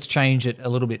 let's change it a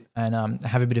little bit and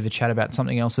have a bit of a chat about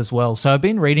something else as well. So I've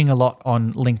been reading a lot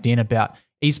on LinkedIn about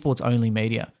esports only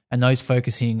media and those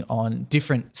focusing on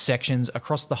different sections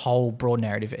across the whole broad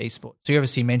narrative of esports. So you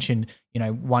obviously mentioned,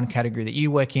 one category that you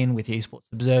work in with the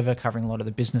Esports Observer, covering a lot of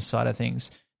the business side of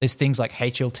things. There's things like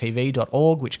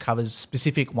hltv.org, which covers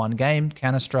specific one game,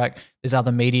 Counter-Strike. There's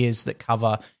other medias that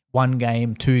cover one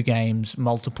game, two games,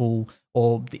 multiple,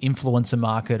 or the influencer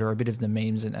market, or a bit of the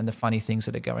memes and the funny things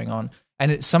that are going on.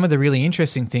 And some of the really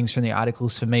interesting things from the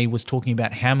articles for me was talking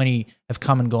about how many have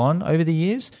come and gone over the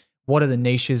years. What are the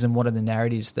niches and what are the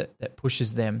narratives that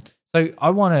pushes them? So I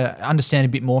want to understand a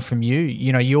bit more from you.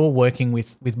 You're working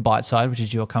with Byteside, which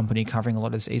is your company covering a lot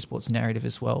of this esports narrative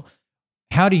as well.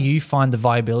 How do you find the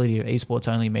viability of esports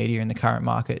only media in the current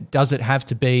market? Does it have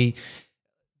to be...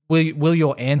 Will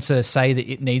your answer say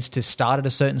that it needs to start at a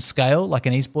certain scale, like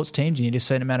an esports team? Do you need a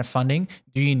certain amount of funding?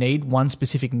 Do you need one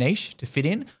specific niche to fit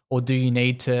in, or do you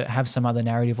need to have some other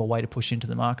narrative or way to push into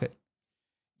the market?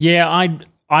 Yeah,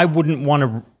 I wouldn't want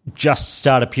to just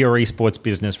start a pure esports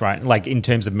business, right? Like in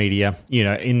terms of media,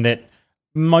 in that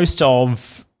most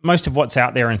of what's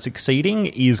out there and succeeding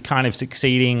is kind of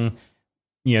succeeding,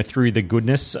 through the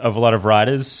goodness of a lot of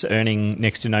writers earning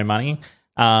next to no money.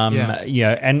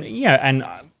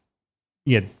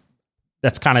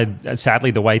 That's kind of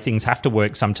sadly the way things have to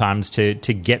work sometimes to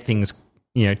get things,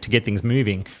 to get things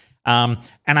moving. And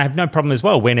I have no problem as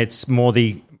well when it's more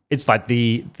it's like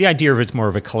the idea of it's more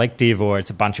of a collective, or it's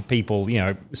a bunch of people,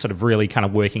 sort of really kind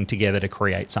of working together to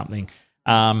create something.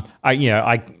 I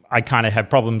kind of have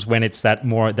problems when it's that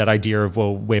idea of,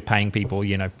 well, we're paying people,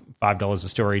 $5 a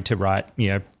story to write,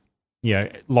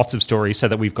 lots of stories so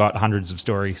that we've got hundreds of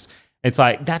stories. It's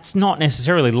like, that's not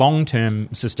necessarily long-term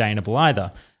sustainable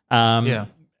either.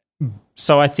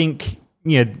 So I think,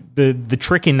 the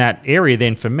trick in that area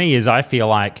then for me is, I feel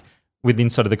like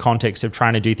within sort of the context of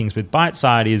trying to do things with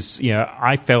Byteside is,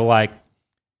 I felt like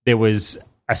there was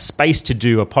a space to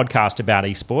do a podcast about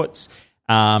esports,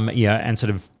 and sort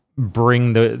of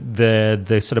bring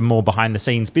the sort of more behind the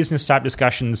scenes business type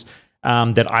discussions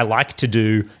that I like to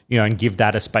do, and give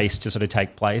that a space to sort of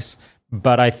take place.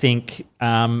 But I think,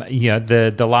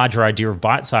 the larger idea of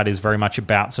Byteside is very much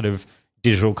about sort of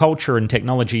digital culture and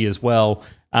technology as well,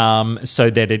 so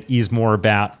that it is more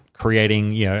about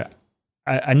creating,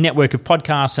 a network of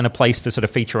podcasts and a place for sort of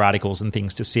feature articles and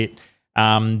things to sit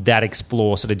that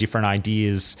explore sort of different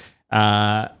ideas,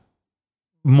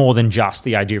 more than just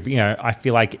the idea of, I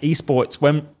feel like esports,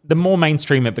 when the more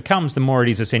mainstream it becomes, the more it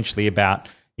is essentially about,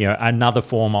 another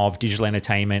form of digital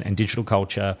entertainment and digital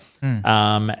culture.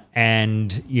 And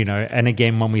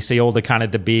again, when we see all the kind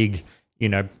of the big,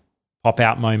 pop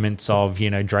out moments of,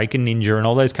 Drake and Ninja and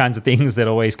all those kinds of things that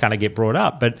always kind of get brought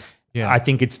up. But I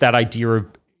think it's that idea of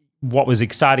what was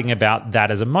exciting about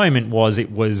that as a moment was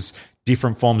it was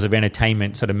different forms of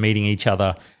entertainment sort of meeting each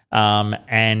other.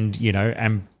 And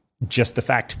just the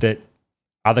fact that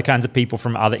other kinds of people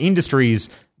from other industries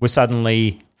were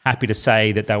suddenly happy to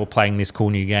say that they were playing this cool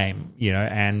new game,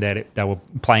 and that they were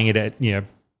playing it at,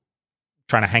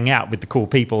 trying to hang out with the cool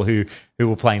people who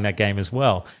were playing that game as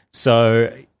well.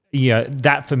 So,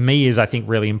 that for me is, I think,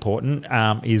 really important,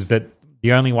 is that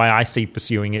the only way I see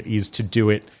pursuing it is to do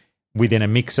it within a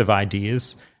mix of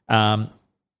ideas. I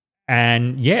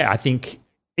think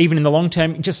even in the long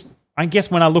term, I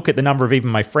guess when I look at the number of even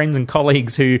my friends and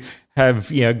colleagues who have,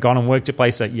 gone and worked at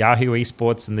places like Yahoo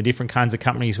Esports and the different kinds of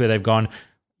companies where they've gone,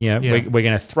 we're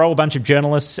going to throw a bunch of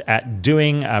journalists at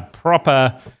doing a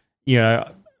proper,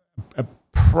 a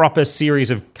proper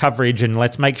series of coverage, and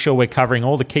let's make sure we're covering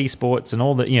all the key sports and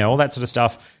all the, all that sort of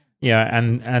stuff.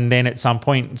 And then at some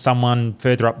point, someone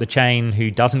further up the chain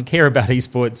who doesn't care about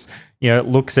esports,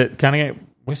 looks at kind of,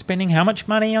 we're spending how much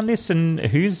money on this, and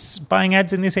who's buying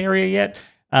ads in this area yet?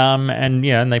 And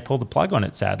they pull the plug on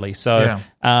it, sadly. So,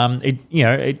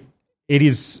 it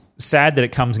is sad that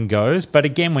it comes and goes. But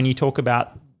again, when you talk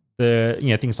about the,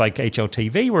 things like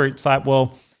HLTV, where it's like,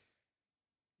 well,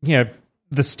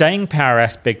 the staying power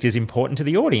aspect is important to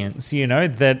the audience,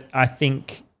 that I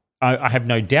think I have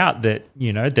no doubt that,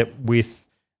 that with,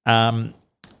 I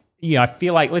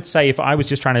feel like, let's say if I was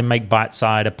just trying to make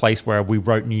Biteside a place where we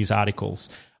wrote news articles,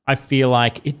 I feel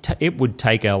like it would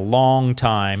take a long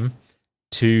time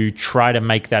to try to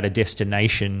make that a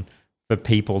destination for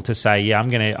people to say,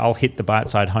 I'll hit the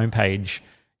Biteside homepage,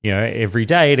 every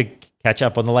day to catch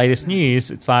up on the latest news.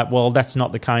 It's like, well, that's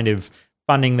not the kind of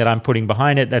funding that I'm putting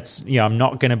behind it. That's, I'm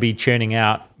not going to be churning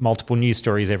out multiple news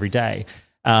stories every day.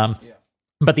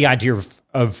 But the idea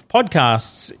of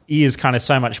podcasts is kind of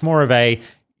so much more of a,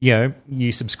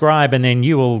 you subscribe and then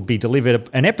you will be delivered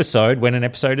an episode when an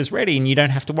episode is ready, and you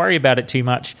don't have to worry about it too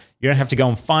much. You don't have to go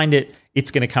and find it. It's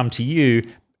going to come to you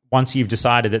once you've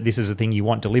decided that this is a thing you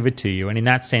want delivered to you. And in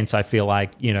that sense, I feel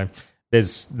like,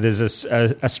 there's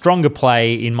a stronger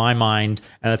play in my mind,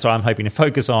 and that's what I'm hoping to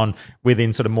focus on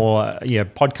within sort of more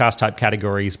podcast type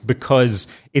categories, because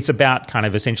it's about kind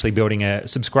of essentially building a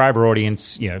subscriber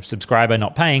audience, subscriber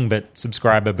not paying, but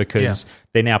subscriber because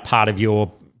they're now part of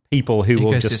your people who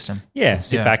will just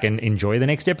sit back and enjoy the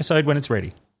next episode when it's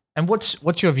ready. And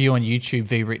what's your view on YouTube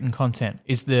v written content?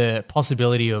 Is the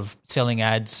possibility of selling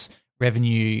ads,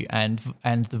 revenue, and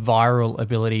the viral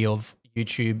ability of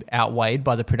YouTube outweighed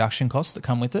by the production costs that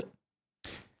come with it?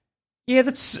 Yeah,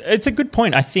 it's a good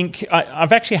point. I think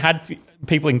I've actually had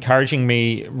people encouraging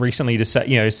me recently to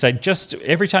say just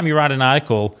every time you write an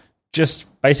article, just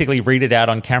basically read it out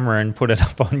on camera and put it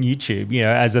up on YouTube.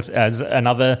 As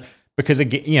another, because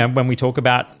again, when we talk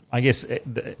about, I guess,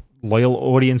 the loyal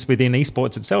audience within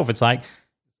esports itself, it's like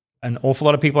an awful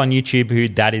lot of people on YouTube who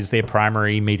that is their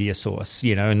primary media source.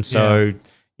 And so.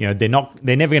 Yeah. They're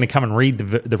never going to come and read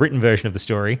the written version of the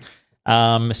story.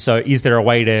 So is there a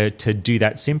way to do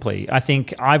that simply? I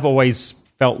think I've always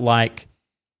felt like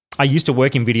I used to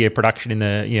work in video production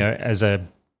as a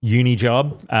uni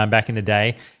job back in the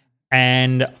day.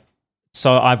 And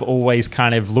so I've always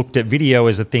kind of looked at video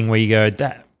as a thing where you go,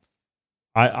 that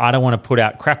I don't want to put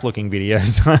out crap looking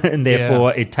videos, and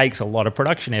therefore it takes a lot of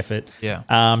production effort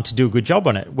to do a good job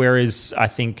on it. Whereas I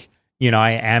think,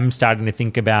 I am starting to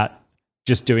think about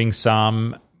just doing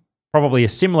probably a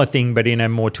similar thing, but in a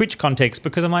more Twitch context,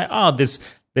 because I'm like,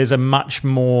 there's a much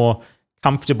more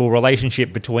comfortable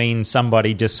relationship between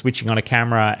somebody just switching on a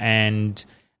camera and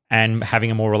having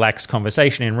a more relaxed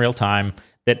conversation in real time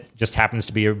that just happens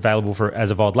to be available as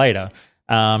a VOD later.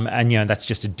 And that's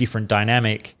just a different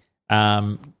dynamic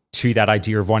to that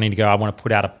idea of wanting to go, I want to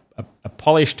put out a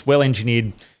polished,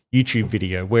 well-engineered YouTube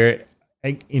video, where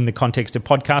in the context of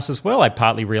podcasts as well, I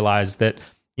partly realized that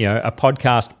a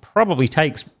podcast probably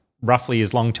takes roughly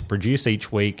as long to produce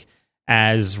each week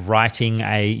as writing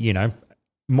a,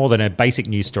 more than a basic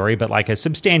news story, but like a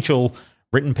substantial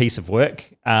written piece of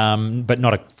work, but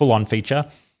not a full-on feature.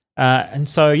 And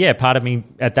so, part of me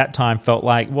at that time felt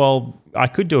like, well, I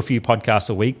could do a few podcasts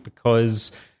a week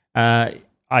because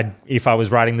if I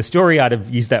was writing the story, I'd have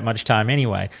used that much time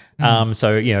anyway.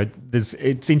 So,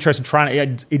 it's interesting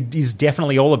it is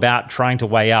definitely all about trying to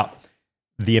weigh up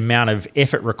the amount of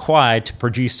effort required to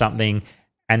produce something,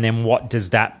 and then what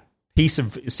does that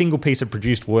single piece of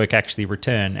produced work actually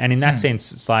return? And in that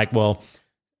sense, it's like, well,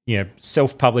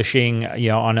 self-publishing,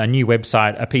 on a new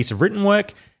website, a piece of written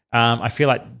work, I feel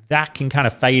like that can kind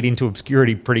of fade into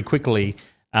obscurity pretty quickly,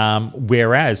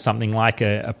 whereas something like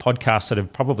a podcast sort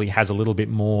of probably has a little bit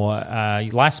more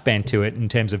lifespan to it in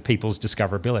terms of people's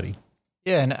discoverability.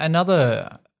 Yeah, and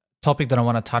another topic that I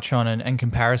want to touch on and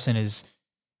comparison is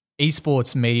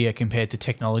esports media compared to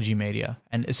technology media,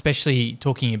 and especially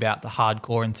talking about the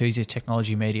hardcore enthusiast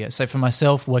technology media. So for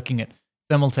myself, working at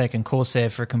Thermaltake and Corsair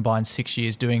for a combined 6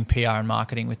 years doing PR and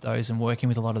marketing with those and working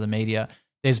with a lot of the media,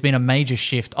 there's been a major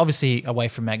shift, obviously away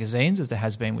from magazines, as there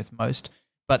has been with most,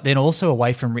 but then also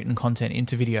away from written content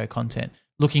into video content,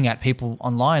 looking at people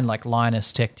online like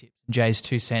Linus Tech Tips, Jay's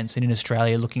 2 Cents, and in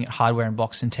Australia looking at Hardware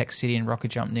Unboxed and Tech City and Rocket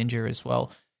Jump Ninja as well.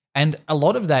 And a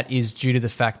lot of that is due to the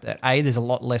fact that, A, there's a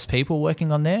lot less people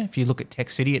working on there. If you look at Tech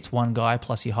City, it's one guy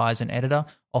plus he hires an editor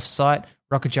off-site.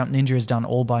 Rocket Jump Ninja is done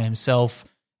all by himself.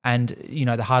 And,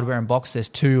 the hardware and box, there's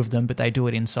 2 of them, but they do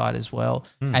it inside as well.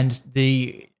 And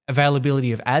the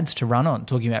availability of ads to run on,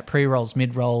 talking about pre-rolls,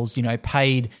 mid-rolls,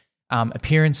 paid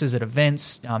appearances at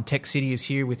events. Tech City is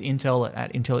here with Intel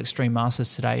at Intel Extreme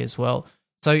Masters today as well.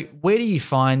 So where do you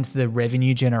find the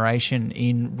revenue generation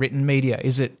in written media?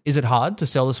 Is it hard to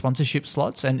sell the sponsorship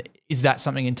slots? And is that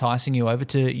something enticing you over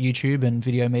to YouTube and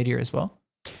video media as well?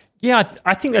 Yeah,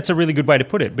 I think that's a really good way to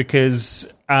put it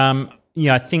because,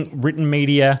 I think written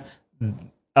media,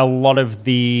 a lot of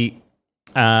the,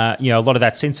 a lot of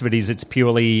that sense of it is it's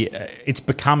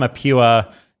become a pure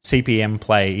CPM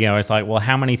play. It's like, well,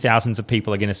 how many thousands of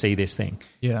people are going to see this thing?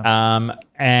 Yeah.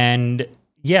 And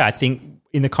yeah, I think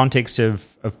in the context of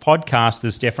podcasts,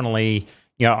 there's definitely,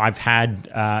 I've had,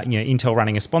 Intel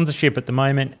running a sponsorship at the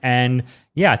moment. And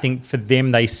yeah, I think for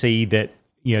them, they see that,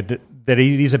 that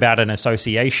it is about an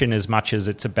association as much as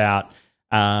it's about,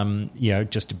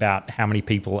 just about how many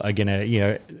people are going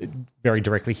to, very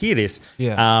directly hear this.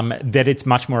 Yeah. That it's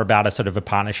much more about a sort of a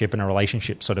partnership and a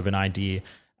relationship sort of an idea.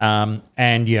 And,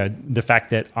 the fact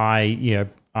that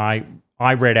I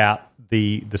read out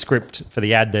the script for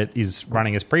the ad that is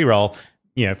running as pre-roll,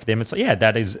 for them, it's like,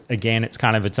 that is, again, it's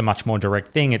a much more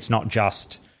direct thing. It's not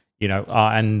just,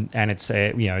 and it's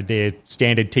their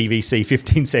standard TVC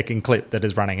 15-second clip that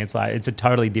is running. It's like, it's a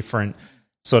totally different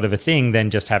sort of a thing than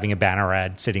just having a banner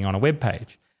ad sitting on a web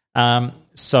page.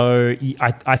 So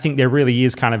I think there really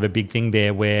is kind of a big thing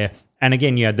there where, and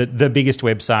again, the biggest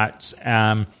websites,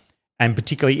 and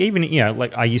particularly even,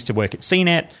 like I used to work at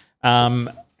CNET,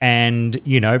 and,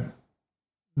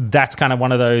 that's kind of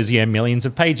one of those, millions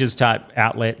of pages type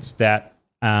outlets that,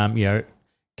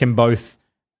 can both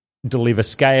deliver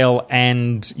scale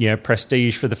and,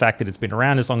 prestige for the fact that it's been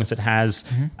around as long as it has,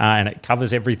 and it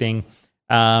covers everything.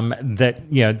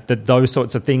 That those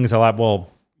sorts of things are like, well,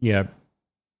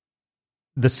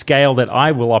 the scale that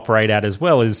I will operate at as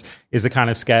well is the kind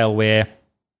of scale where,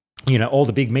 all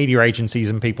the big media agencies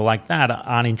and people like that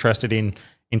aren't interested in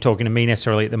talking to me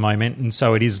necessarily at the moment. And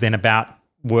so it is then about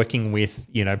working with,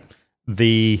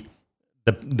 the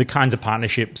kinds of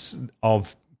partnerships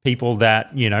of people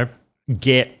that,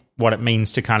 get what it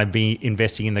means to kind of be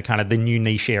investing in the kind of the new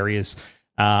niche areas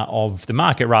of the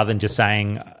market rather than just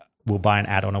saying we'll buy an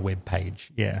ad on a web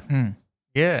page. Yeah.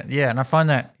 Yeah, and I find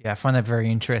that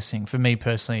very interesting. For me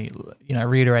personally,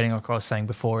 reiterating what I was saying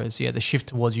before is the shift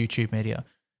towards YouTube media.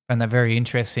 I find that very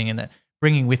interesting, and that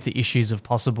bringing with the issues of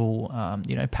possible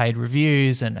paid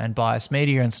reviews and biased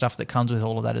media and stuff that comes with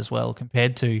all of that as well,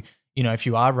 compared to if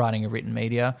you are writing a written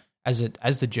media as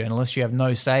the journalist, you have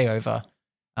no say over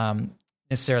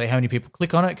necessarily how many people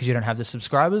click on it because you don't have the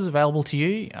subscribers available to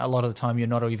you. A lot of the time you're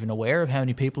not even aware of how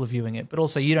many people are viewing it, but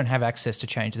also you don't have access to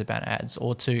change the banner ads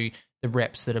or to the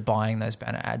reps that are buying those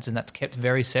banner ads, and that's kept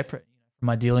very separate.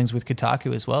 My dealings with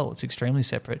Kotaku as well, it's extremely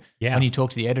separate. Yeah. When you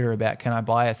talk to the editor about, can I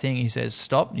buy a thing, he says,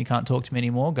 stop, you can't talk to me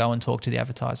anymore, go and talk to the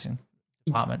advertising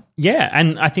department. Yeah,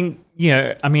 and I think,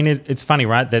 it's funny,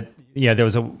 right, that there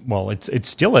was it's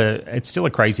still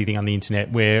a crazy thing on the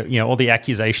internet where, all the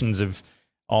accusations of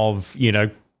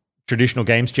traditional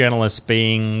games journalists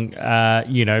being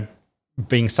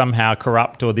somehow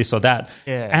corrupt or this or that.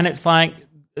 Yeah. And it's like,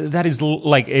 that is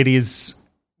like, it is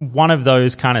one of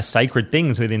those kind of sacred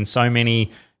things within so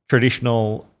many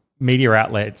traditional media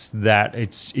outlets that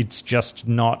it's just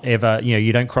not ever,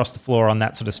 you don't cross the floor on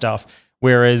that sort of stuff.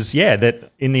 Whereas,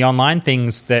 that in the online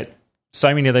things that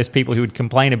so many of those people who would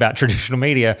complain about traditional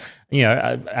media,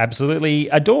 absolutely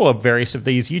adore various of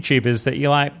these YouTubers that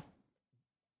you're like,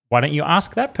 why don't you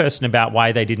ask that person about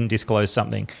why they didn't disclose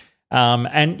something?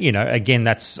 And, again,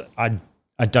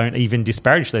 I don't even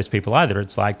disparage those people either.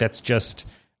 It's like, that's just,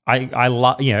 I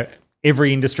love,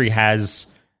 every industry has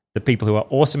the people who are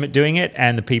awesome at doing it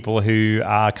and the people who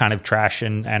are kind of trash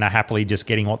and are happily just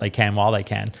getting what they can while they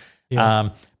can. Yeah.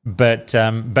 But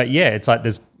yeah, it's like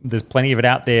there's plenty of it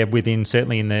out there within,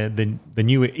 certainly in the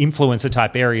new influencer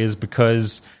type areas,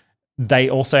 because they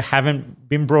also haven't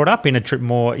been brought up in a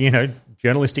more,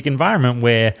 journalistic environment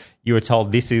where you were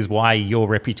told this is why your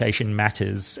reputation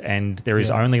matters and there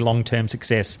is only long-term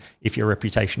success if your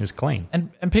reputation is clean.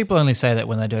 And people only say that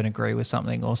when they don't agree with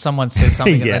something or someone says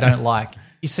something that they don't like.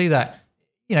 You see that,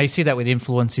 you see that with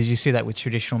influencers, you see that with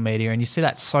traditional media, and you see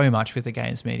that so much with the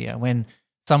games media. When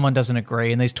someone doesn't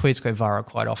agree, and these tweets go viral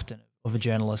quite often, of a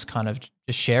journalist kind of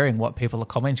just sharing what people are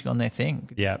commenting on their thing.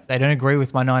 Yeah. They don't agree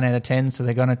with my 9 out of 10, so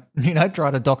they're going to,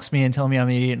 try to dox me and tell me I'm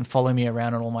an idiot and follow me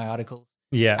around on all my articles.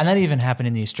 Yeah. And that even happened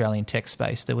in the Australian tech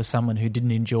space. There was someone who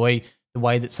didn't enjoy the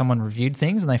way that someone reviewed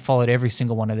things, and they followed every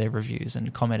single one of their reviews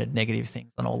and commented negative things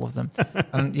on all of them.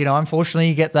 And, unfortunately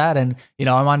you get that. And,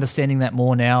 I'm understanding that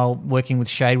more now, working with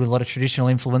Shade with a lot of traditional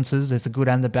influencers. There's the good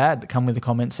and the bad that come with the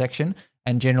comment section.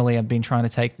 And generally I've been trying to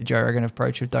take the Joe Rogan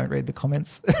approach of don't read the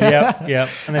comments. Yeah.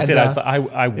 And that's it.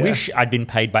 I wish I'd been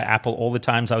paid by Apple all the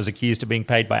times I was accused of being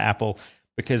paid by Apple,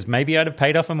 because maybe I'd have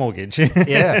paid off a mortgage.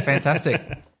 Yeah, fantastic.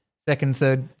 Second,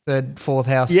 third, fourth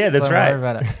house. Yeah, that's right. Don't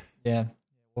worry about it. Yeah.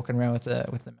 Walking around with the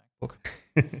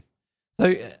MacBook.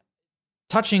 So,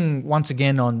 touching once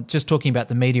again on just talking about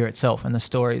the media itself and the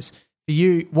stories, for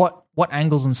you, what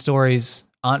angles and stories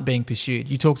aren't being pursued?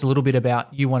 You talked a little bit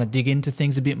about you want to dig into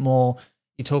things a bit more.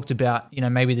 You talked about,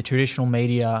 maybe the traditional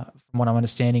media, from what I'm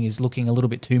understanding, is looking a little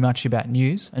bit too much about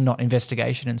news and not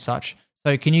investigation and such.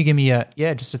 So can you give me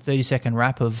just a 30-second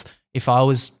wrap of, if I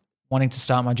was wanting to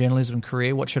start my journalism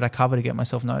career, what should I cover to get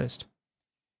myself noticed?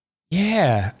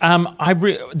 Yeah.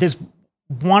 There's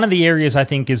one of the areas I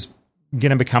think is going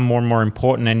to become more and more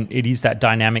important, and it is that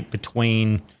dynamic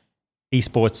between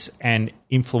esports and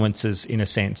influencers, in a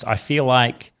sense. I feel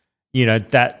like,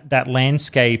 that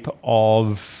landscape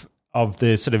of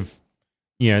the sort of,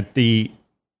 the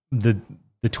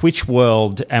Twitch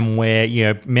world, and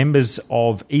where, members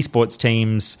of esports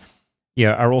teams,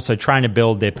 are also trying to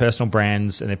build their personal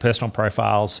brands and their personal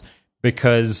profiles,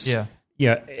 because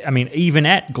even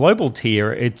at global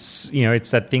tier, it's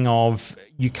that thing of,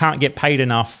 you can't get paid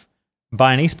enough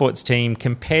by an esports team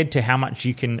compared to how much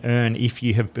you can earn if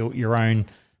you have built your own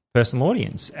personal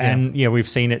audience. And we've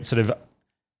seen it sort of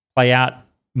play out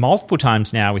multiple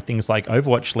times now with things like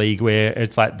Overwatch League, where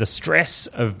it's like the stress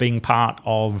of being part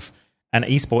of an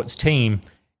esports team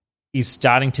is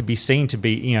starting to be seen to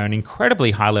be, an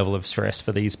incredibly high level of stress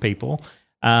for these people.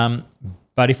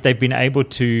 But if they've been able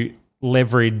to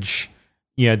leverage,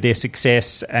 their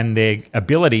success and their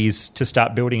abilities to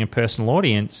start building a personal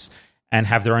audience and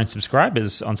have their own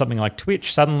subscribers on something like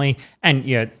Twitch suddenly, and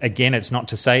again, it's not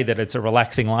to say that it's a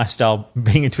relaxing lifestyle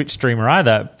being a Twitch streamer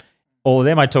either. All of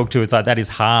them I talk to, it's like, that is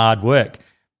hard work.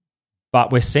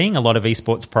 But we're seeing a lot of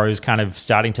esports pros kind of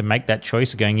starting to make that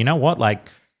choice of going, you know what, like,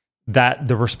 that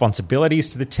the responsibilities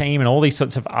to the team and all these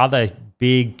sorts of other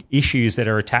big issues that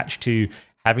are attached to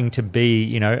having to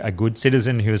be, a good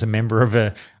citizen who is a member of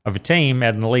a team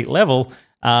at an elite level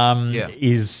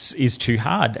is too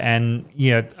hard. And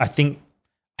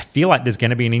I feel like there's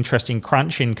going to be an interesting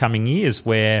crunch in coming years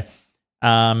where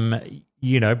where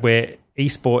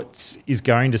esports is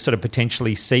going to sort of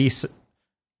potentially see,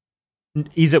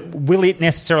 will it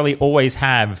necessarily always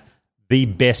have the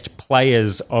best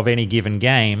players of any given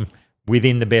game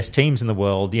within the best teams in the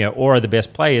world, or are the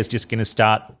best players just going to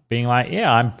start being like,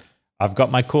 I've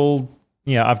got my cool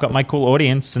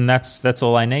audience, and that's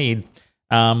all I need.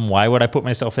 Why would I put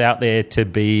myself out there to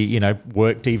be,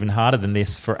 worked even harder than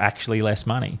this for actually less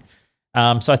money?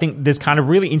 So I think there's kind of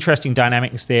really interesting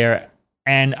dynamics there,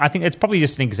 and I think it's probably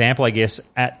just an example, I guess,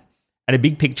 at a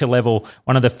big picture level.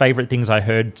 One of the favorite things I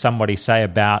heard somebody say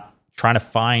about trying to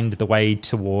find the way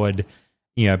toward,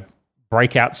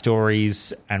 breakout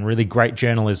stories and really great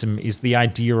journalism is the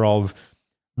idea of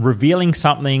revealing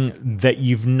something that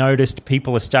you've noticed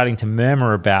people are starting to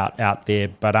murmur about out there,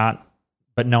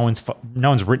 but no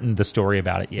one's written the story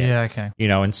about it yet. Yeah, okay.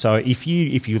 And so if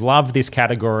you love this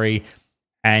category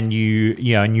and you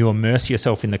immerse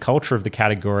yourself in the culture of the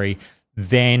category,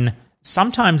 then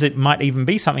sometimes it might even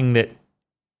be something that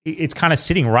it's kind of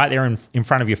sitting right there in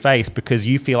front of your face because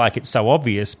you feel like it's so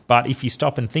obvious. But if you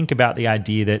stop and think about the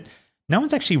idea that no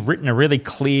one's actually written a really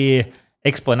clear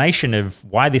explanation of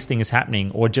why this thing is happening,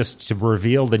 or just to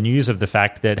reveal the news of the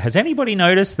fact that, has anybody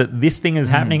noticed that this thing is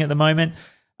happening at the moment?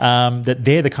 That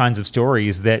they're the kinds of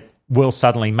stories that will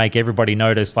suddenly make everybody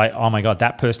notice, like, oh my God,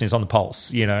 that person is on the pulse,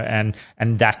 and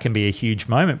that can be a huge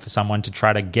moment for someone to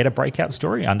try to get a breakout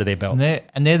story under their belt.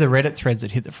 And they're the Reddit threads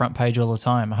that hit the front page all the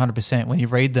time, 100%. When you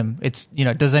read them, it's,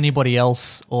 does anybody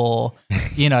else, or,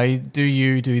 do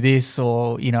you do this,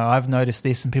 or, I've noticed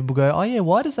this, and people go, oh yeah,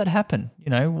 why does that happen?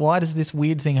 Why does this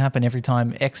weird thing happen every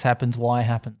time X happens, Y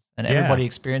happens? And everybody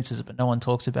experiences it, but no one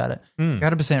talks about it. You're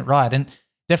 100% right. And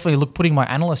definitely, putting my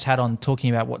analyst hat on,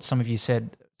 talking about what some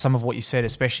of what you said,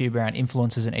 especially around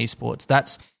influencers and esports,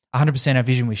 that's 100% our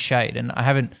vision with Shade. And I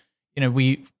haven't,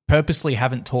 we purposely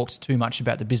haven't talked too much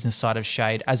about the business side of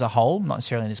Shade as a whole, not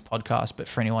necessarily in this podcast, but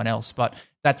for anyone else. But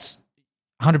that's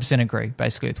 100% agree,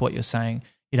 basically, with what you're saying.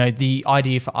 The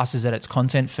idea for us is that it's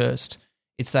content first.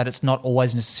 It's that it's not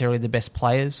always necessarily the best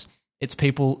players. It's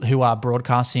people who are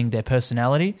broadcasting their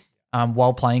personality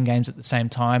while playing games at the same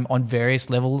time on various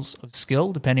levels of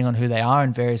skill, depending on who they are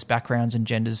and various backgrounds and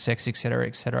genders, sex, et cetera,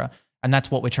 et cetera. And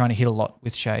that's what we're trying to hit a lot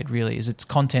with Shade, really, is it's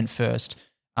content first.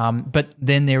 But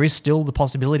then there is still the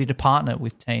possibility to partner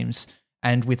with teams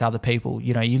and with other people.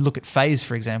 You know, you look at FaZe,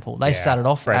 for example. They started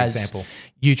off as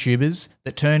YouTubers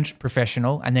that turned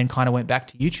professional and then kind of went back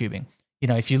to YouTubing. You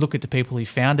know, if you look at the people who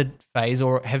founded FaZe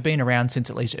or have been around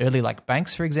since at least early, like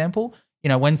Banks, for example, you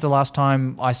know, when's the last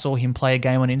time I saw him play a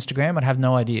game on Instagram? I'd have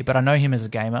no idea, but I know him as a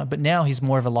gamer. But now he's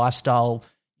more of a lifestyle,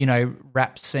 you know,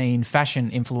 rap scene,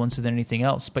 fashion influencer than anything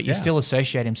else. But you still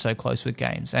associate him so close with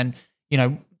games. And, you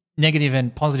know, negative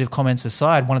and positive comments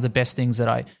aside, one of the best things that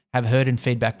I have heard in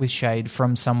feedback with Shade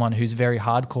from someone who's very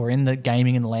hardcore in the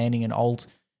gaming and landing and old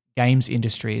games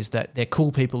industry is that they're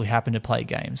cool people who happen to play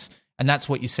games. And that's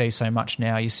what you see so much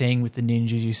now. You're seeing with the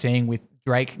Ninjas, you're seeing with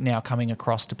Drake now coming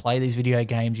across to play these video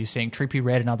games. You're seeing Trippie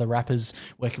Redd and other rappers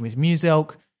working with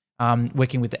Muselk,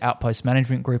 working with the Outpost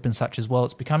Management Group and such as well.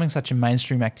 It's becoming such a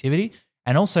mainstream activity.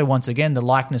 And also, once again, the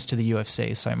likeness to the UFC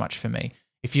is so much for me.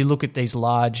 If you look at these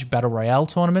large Battle Royale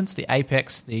tournaments, the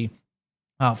Apex, the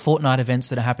Fortnite events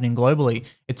that are happening globally,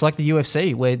 it's like the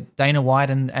UFC where Dana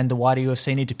White and the wider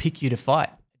UFC need to pick you to fight.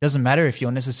 Doesn't matter if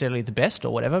you're necessarily the best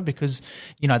or whatever because,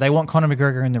 you know, they want Conor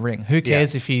McGregor in the ring. Who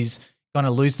cares if he's going to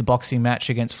lose the boxing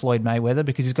match against Floyd Mayweather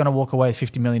because he's going to walk away with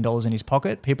 $50 million in his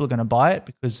pocket. People are going to buy it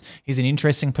because he's an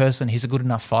interesting person, he's a good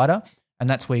enough fighter, and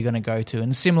that's where you're going to go to.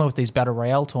 And similar with these Battle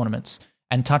Royale tournaments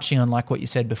and touching on like what you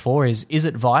said before is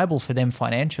it viable for them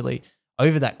financially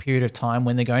over that period of time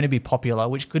when they're going to be popular,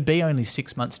 which could be only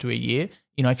 6 months to a year.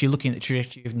 You know, if you're looking at the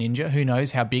trajectory of Ninja, who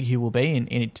knows how big he will be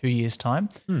in 2 years' time,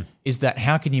 is that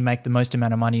how can you make the most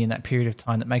amount of money in that period of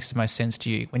time that makes the most sense to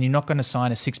you when you're not going to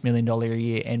sign a $6 million a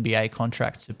year NBA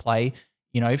contract to play,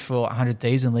 you know, for 100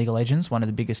 Thieves and League of Legends, one of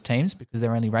the biggest teams, because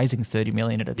they're only raising $30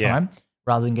 million at a time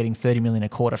rather than getting $30 million a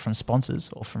quarter from sponsors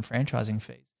or from franchising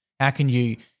fees. How can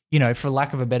you, you know, for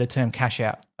lack of a better term, cash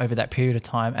out over that period of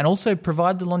time and also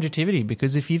provide the longevity?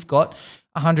 Because if you've got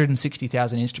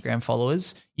 160,000 Instagram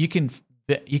followers, you can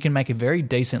make a very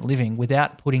decent living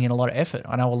without putting in a lot of effort.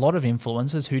 I know a lot of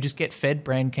influencers who just get fed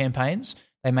brand campaigns.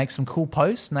 They make some cool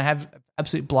posts and they have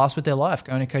absolute blast with their life,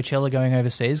 going to Coachella, going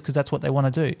overseas, because that's what they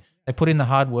want to do. They put in the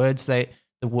hard words, they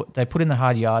put in the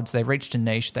hard yards, they reached a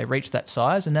niche, they reached that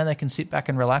size, and now they can sit back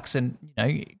and relax and, you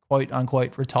know, quote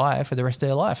unquote, retire for the rest of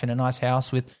their life in a nice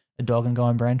house with a dog and go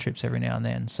on brand trips every now and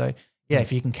then. So yeah,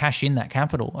 if you can cash in that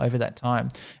capital over that time.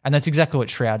 And that's exactly what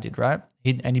Shroud did, right?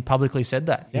 He publicly said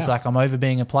that. He's like, I'm over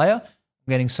being a player. I'm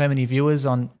getting so many viewers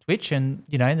on Twitch and,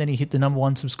 you know, and then he hit the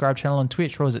 #1 subscribe channel on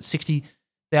Twitch. What was it,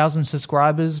 60,000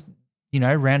 subscribers, you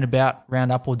know, round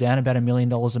up or down about $1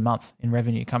 million a month in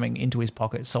revenue coming into his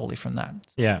pocket solely from that.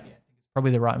 So, it's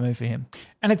probably the right move for him.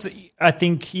 And it's, I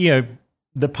think, you know,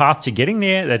 the path to getting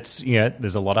there, that's, you know,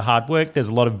 there's a lot of hard work. There's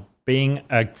a lot of being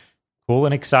a cool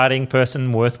and exciting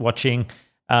person worth watching.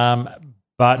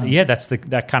 But yeah, that's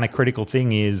that kind of critical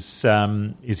thing is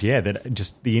that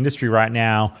just the industry right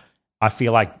now, I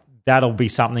feel like that'll be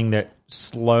something that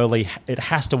slowly it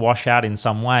has to wash out in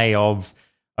some way of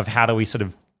how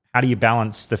do you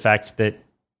balance the fact that,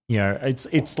 you know,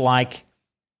 it's like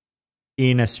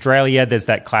in Australia, there's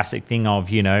that classic thing of,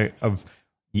 you know, of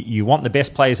you want the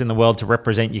best players in the world to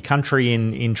represent your country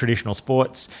in traditional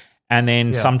sports. And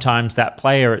then sometimes that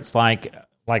player, it's like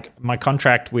my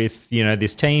contract with, you know,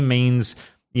 this team means,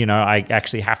 you know, I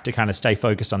actually have to kind of stay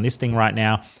focused on this thing right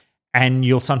now. And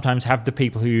you'll sometimes have the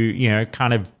people who, you know,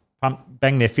 kind of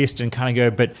bang their fist and kind of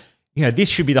go, but, you know, this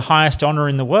should be the highest honor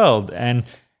in the world. And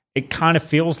it kind of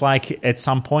feels like at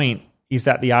some point, is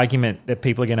that the argument that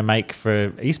people are going to make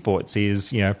for esports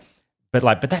is, you know,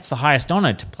 but that's the highest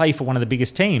honor to play for one of the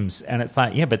biggest teams. And it's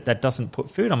like, yeah, but that doesn't put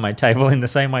food on my table in the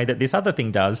same way that this other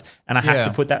thing does. And I have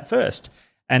to put that first.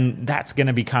 And that's going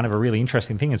to be kind of a really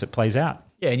interesting thing as it plays out.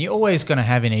 Yeah, and you're always going to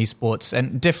have in esports,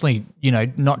 and definitely, you know,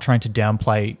 not trying to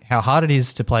downplay how hard it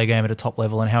is to play a game at a top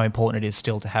level and how important it is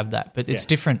still to have that. But it's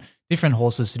different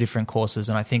horses to different courses,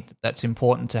 and I think that's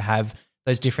important to have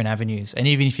those different avenues. And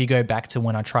even if you go back to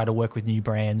when I try to work with new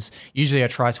brands, usually I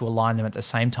try to align them at the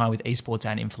same time with esports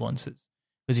and influencers.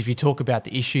 Because if you talk about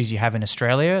the issues you have in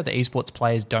Australia, the esports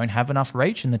players don't have enough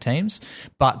reach in the teams,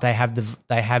 but they have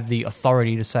the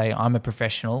authority to say, I'm a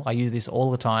professional, I use this all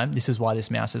the time, this is why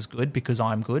this mouse is good, because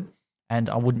I'm good, and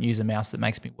I wouldn't use a mouse that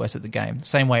makes me worse at the game.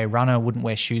 Same way a runner wouldn't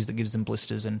wear shoes that gives them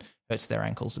blisters and hurts their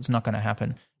ankles. It's not going to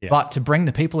happen. Yeah. But to bring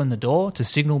the people in the door, to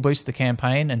signal boost the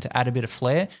campaign and to add a bit of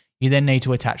flair, you then need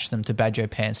to attach them to Badjo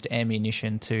Pants, to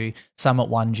Ammunition, to Summit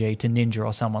 1G, to Ninja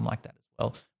or someone like that as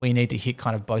well. We need to hit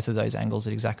kind of both of those angles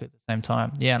at exactly the same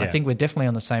time. Yeah, and I think we're definitely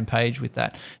on the same page with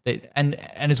that. And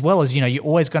as well as, you know, you're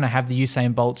always going to have the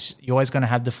Usain Bolts, you're always going to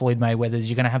have the Floyd Mayweathers,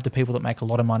 you're going to have the people that make a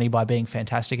lot of money by being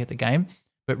fantastic at the game.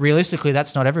 But realistically,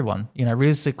 that's not everyone.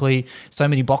 Realistically, so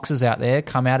many boxers out there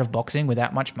come out of boxing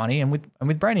without much money and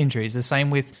with brain injuries. The same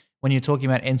with when you're talking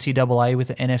about NCAA with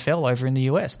the NFL over in the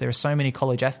US. There are so many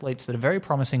college athletes that are very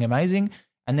promising, amazing,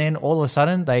 and then all of a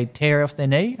sudden they tear off their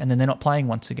knee and then they're not playing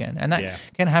once again. And that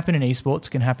can happen in esports,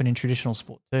 can happen in traditional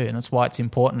sport too. And that's why it's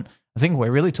important. I think what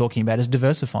we're really talking about is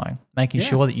diversifying, making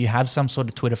sure that you have some sort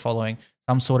of Twitter following,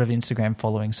 some sort of Instagram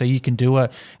following, so you can do a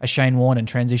Shane Warne and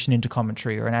transition into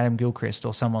commentary, or an Adam Gilchrist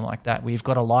or someone like that, where you've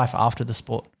got a life after the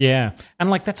sport. Yeah,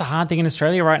 and that's a hard thing in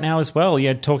Australia right now as well.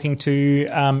 You're talking to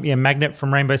Magnet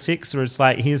from Rainbow Six, where it's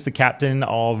like, here's the captain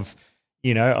of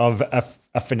a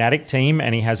Fnatic team,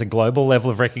 and he has a global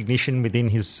level of recognition within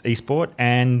his esport,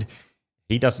 and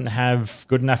he doesn't have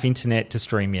good enough internet to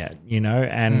stream yet,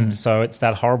 and so it's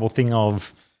that horrible thing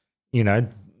of,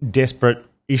 desperate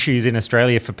issues in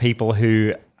Australia for people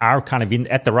who are kind of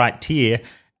at the right tier,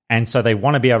 and so they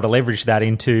want to be able to leverage that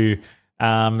into,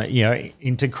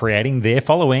 into creating their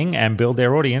following and build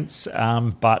their audience,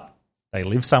 but they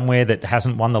live somewhere that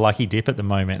hasn't won the lucky dip at the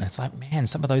moment. It's like, man,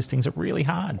 some of those things are really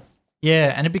hard.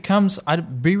 Yeah, and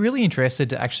I'd be really interested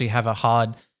to actually have a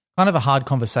hard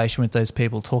conversation with those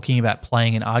people talking about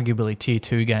playing an arguably tier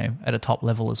 2 game at a top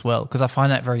level as well, because I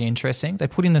find that very interesting. They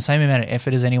put in the same amount of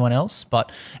effort as anyone else,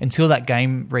 but until that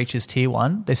game reaches tier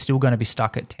 1, they're still going to be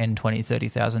stuck at 10, 20,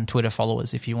 30,000 Twitter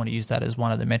followers, if you want to use that as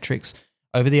one of the metrics,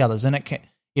 over the others. And it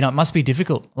must be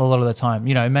difficult a lot of the time.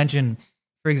 Imagine,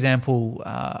 for example,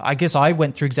 I guess I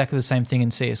went through exactly the same thing in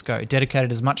CSGO,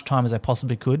 dedicated as much time as I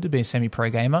possibly could to be a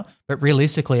semi-pro gamer, but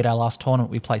realistically at our last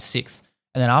tournament we placed 6th.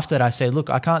 And then after that, I said, look,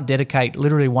 I can't dedicate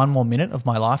literally one more minute of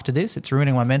my life to this. It's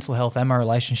ruining my mental health and my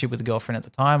relationship with the girlfriend at the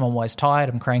time. I'm always tired.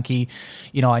 I'm cranky.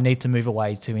 I need to move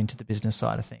away into the business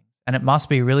side of things. And it must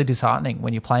be really disheartening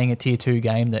when you're playing a tier 2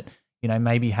 game that,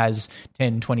 maybe has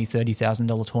 $10,000, $20,000,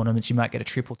 $30,000 tournaments. You might get a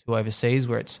triple 2 overseas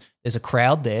where there's a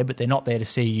crowd there, but they're not there to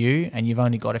see you, and you've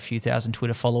only got a few thousand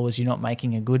Twitter followers. You're not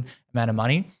making a good amount of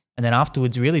money. And then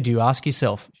afterwards, really do you ask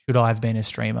yourself, should I have been a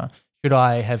streamer? Should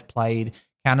I have played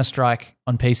Counter-Strike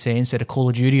on PC instead of Call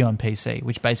of Duty on PC,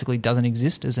 which basically doesn't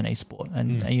exist as an esport,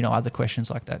 and other questions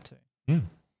like that too.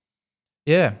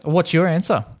 Yeah. What's your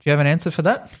answer? Do you have an answer for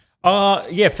that?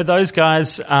 For those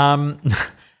guys,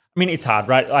 it's hard,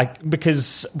 right?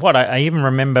 Because what I even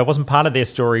remember wasn't part of their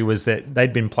story was that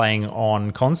they'd been playing on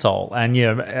console and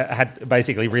had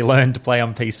basically relearned to play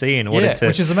on PC in order to,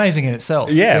 which is amazing in itself.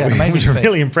 Which is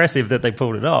really impressive that they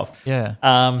pulled it off. Yeah.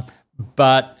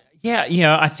 But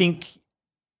I think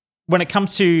when it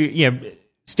comes to,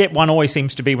 step one always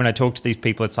seems to be when I talk to these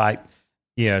people, it's like,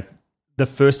 the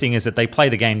first thing is that they play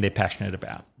the game they're passionate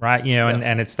about, right?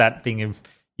 And it's that thing of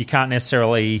you can't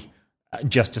necessarily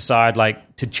just decide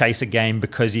to chase a game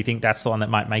because you think that's the one that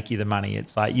might make you the money.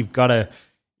 It's like you got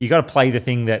to play the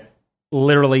thing that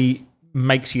literally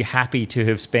makes you happy to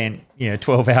have spent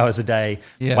 12 hours a day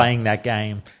playing that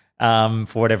game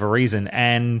for whatever reason.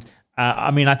 And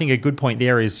I think a good point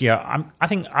there is,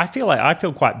 I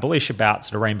feel quite bullish about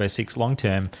sort of Rainbow Six long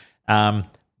term.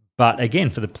 But again,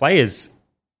 for the players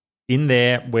in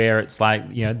there, where it's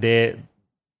like, they're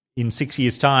in 6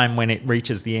 years' time when it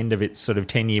reaches the end of its sort of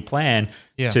 10-year plan,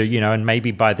 and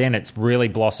maybe by then it's really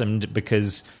blossomed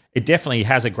because it definitely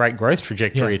has a great growth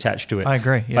trajectory attached to it. I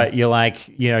agree. Yeah. But you're like,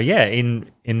 in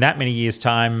that many years'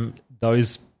 time,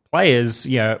 those players,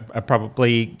 are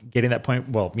probably getting that point.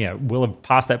 Well, will have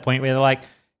passed that point where they're like,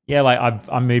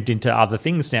 I've moved into other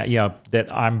things now.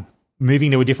 That I'm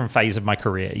moving to a different phase of my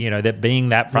career. That being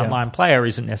that frontline player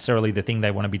isn't necessarily the thing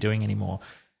they want to be doing anymore.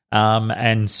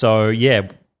 And so,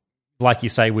 like you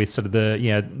say, with sort of the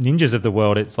ninjas of the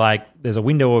world, it's like there's a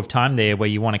window of time there where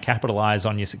you want to capitalize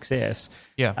on your success.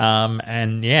 How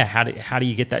do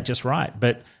you get that just right?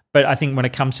 But I think when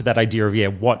it comes to that idea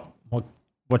of what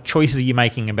choices are you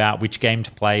making about which game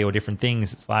to play or different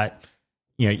things, it's like,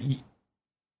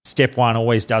 step one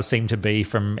always does seem to be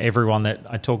from everyone that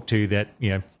I talk to that,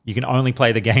 you can only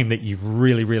play the game that you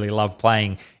really, really love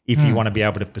playing if you want to be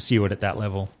able to pursue it at that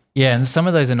level. Yeah, and some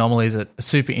of those anomalies are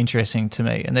super interesting to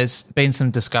me. And there's been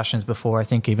some discussions before, I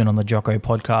think even on the Jocko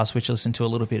podcast, which I listened to a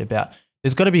little bit about.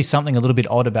 There's got to be something a little bit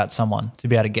odd about someone to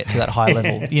be able to get to that high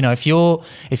level. If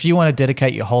you want to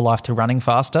dedicate your whole life to running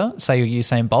faster, say you're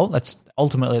Usain Bolt, that's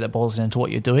ultimately that boils into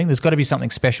what you're doing. There's got to be something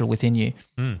special within you.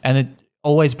 And it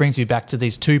always brings me back to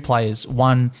these two players.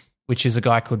 One, which is a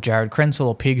guy called Jared Krenzel,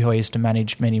 or Pig, who I used to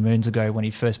manage many moons ago when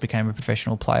he first became a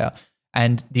professional player.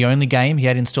 And the only game he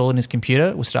had installed in his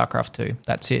computer was StarCraft 2.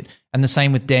 That's it. And the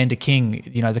same with Dan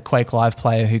DeKing, the Quake Live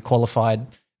player who qualified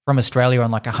from Australia on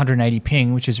 180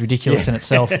 ping, which is ridiculous in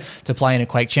itself, to play in a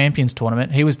Quake Champions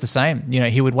tournament. He was the same.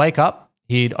 He would wake up,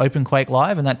 He'd open Quake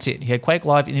Live and that's it. He had Quake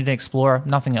Live, Internet Explorer,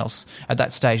 nothing else at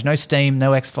that stage. No Steam,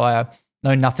 no Xfire,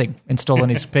 no nothing installed on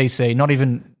his PC, not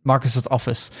even Microsoft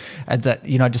Office. And that,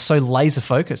 just so laser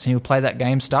focused. And he would play that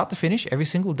game start to finish every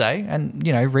single day and,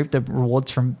 reap the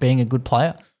rewards from being a good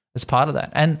player as part of that.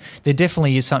 And there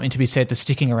definitely is something to be said for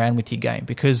sticking around with your game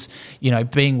because,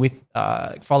 being with,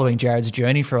 following Jared's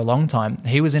journey for a long time,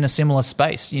 he was in a similar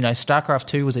space. StarCraft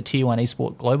 2 was a tier 1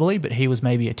 esport globally, but he was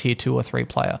maybe a tier 2 or 3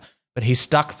 player. But he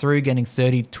stuck through getting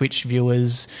 30 Twitch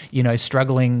viewers,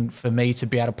 struggling for me to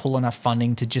be able to pull enough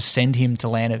funding to just send him to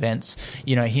LAN events,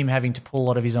 him having to pull a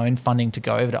lot of his own funding to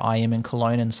go over to IM and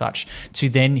Cologne and such, to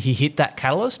then he hit that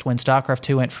catalyst when StarCraft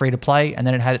 2 went free to play and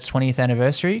then it had its 20th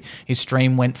anniversary. His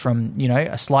stream went from,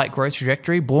 a slight growth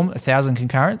trajectory, boom, 1,000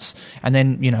 concurrents. And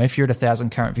then, if you're at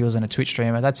 1,000 current viewers on a Twitch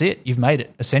streamer, that's it. You've made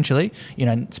it, essentially.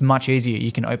 It's much easier.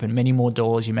 You can open many more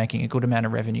doors. You're making a good amount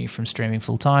of revenue from streaming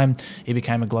full time. He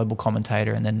became a global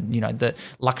commentator and then the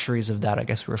luxuries of that I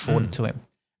guess were afforded to him.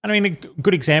 And I mean a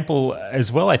good example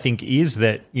as well I think is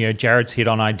that Jared's hit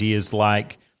on ideas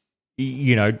like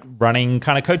running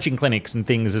kind of coaching clinics and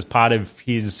things as part of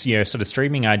his sort of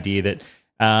streaming idea that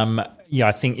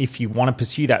I think if you want to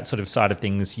pursue that sort of side of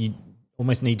things you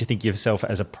almost need to think of yourself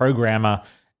as a programmer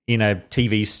in a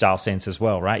TV style sense as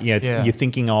well, right? You're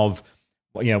thinking of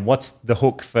what's the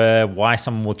hook for why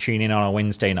someone will tune in on a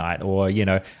Wednesday night or, are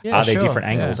there different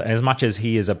angles? Yeah. As much as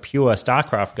he is a pure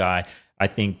StarCraft guy, I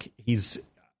think he's,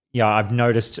 I've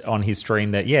noticed on his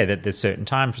stream that there's certain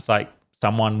times it's like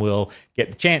someone will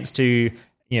get the chance to,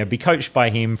 be coached by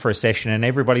him for a session and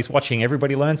everybody's watching,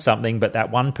 everybody learns something, but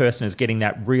that one person is getting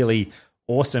that really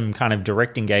awesome kind of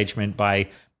direct engagement by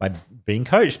being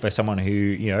coached by someone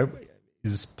who,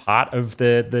 is part of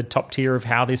the top tier of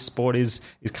how this sport is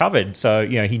covered. So,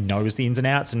 he knows the ins and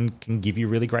outs and can give you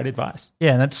really great advice.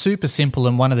 Yeah, and that's super simple.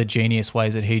 And one of the genius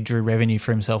ways that he drew revenue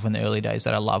for himself in the early days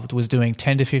that I loved was doing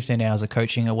 10 to 15 hours of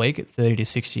coaching a week at 30 to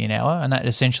 60 an hour. And that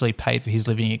essentially paid for his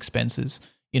living expenses,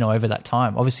 over that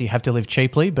time. Obviously, you have to live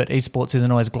cheaply, but esports isn't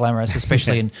always glamorous,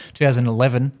 especially in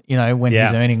 2011, when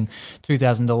he's earning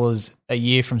 $2,000 a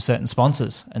year from certain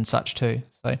sponsors and such too.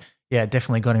 So, yeah,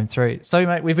 definitely got him through. So,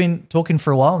 mate, we've been talking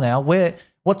for a while now.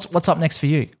 What's up next for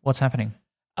you? What's happening?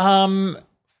 That's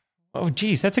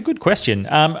a good question.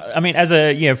 I mean, as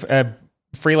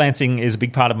freelancing is a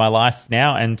big part of my life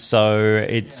now, and so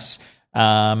it's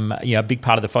a big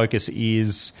part of the focus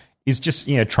is just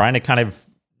trying to kind of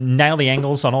nail the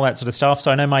angles on all that sort of stuff.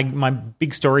 So I know my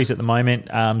big stories at the moment.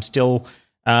 Still,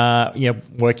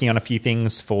 working on a few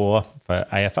things for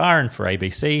AFR and for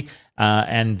ABC.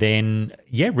 And then,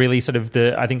 really sort of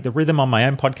I think the rhythm on my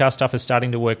own podcast stuff is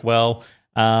starting to work well.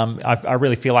 I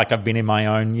really feel like I've been in my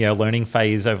own, learning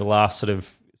phase over the last sort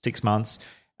of 6 months,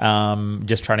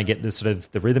 just trying to get the sort of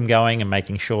the rhythm going and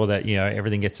making sure that,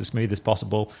 everything gets as smooth as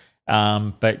possible.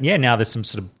 But now there's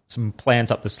some plans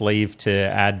up the sleeve to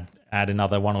add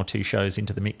another 1 or 2 shows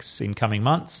into the mix in coming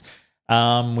months,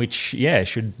 which,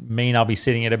 should mean I'll be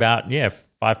sitting at about,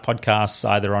 5 podcasts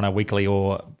either on a weekly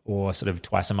or sort of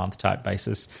twice a month type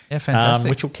basis. Yeah, fantastic.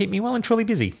 Which will keep me well and truly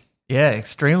busy. Yeah,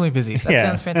 extremely busy. That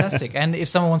sounds fantastic. And if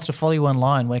someone wants to follow you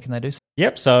online, where can they do so?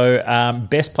 Yep. So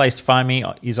best place to find me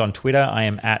is on Twitter. I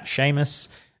am at Seamus,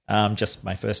 just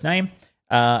my first name.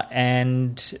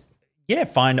 And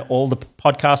find all the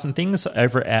podcasts and things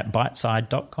over at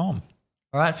biteside.com.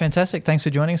 All right, fantastic. Thanks for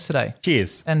joining us today.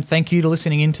 Cheers. And thank you to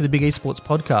listening in to the Big Esports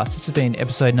podcast. This has been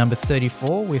episode number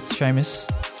 34 with Seamus.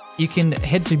 You can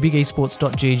head to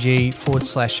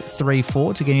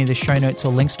bigesports.gg/34 to get any of the show notes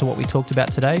or links to what we talked about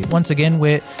today. Once again,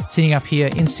 we're sitting up here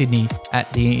in Sydney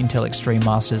at the Intel Extreme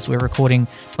Masters. We're recording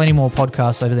plenty more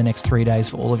podcasts over the next 3 days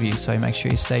for all of you, so make sure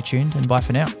you stay tuned and bye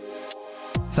for now.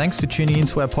 Thanks for tuning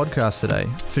into our podcast today.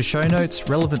 For show notes,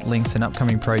 relevant links and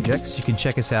upcoming projects, you can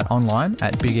check us out online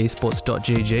at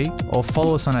bigesports.gg or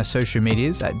follow us on our social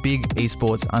medias at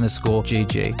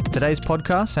bigesports_GG. Today's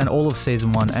podcast and all of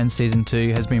Season 1 and Season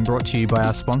 2 has been brought to you by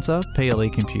our sponsor, PLE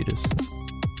Computers.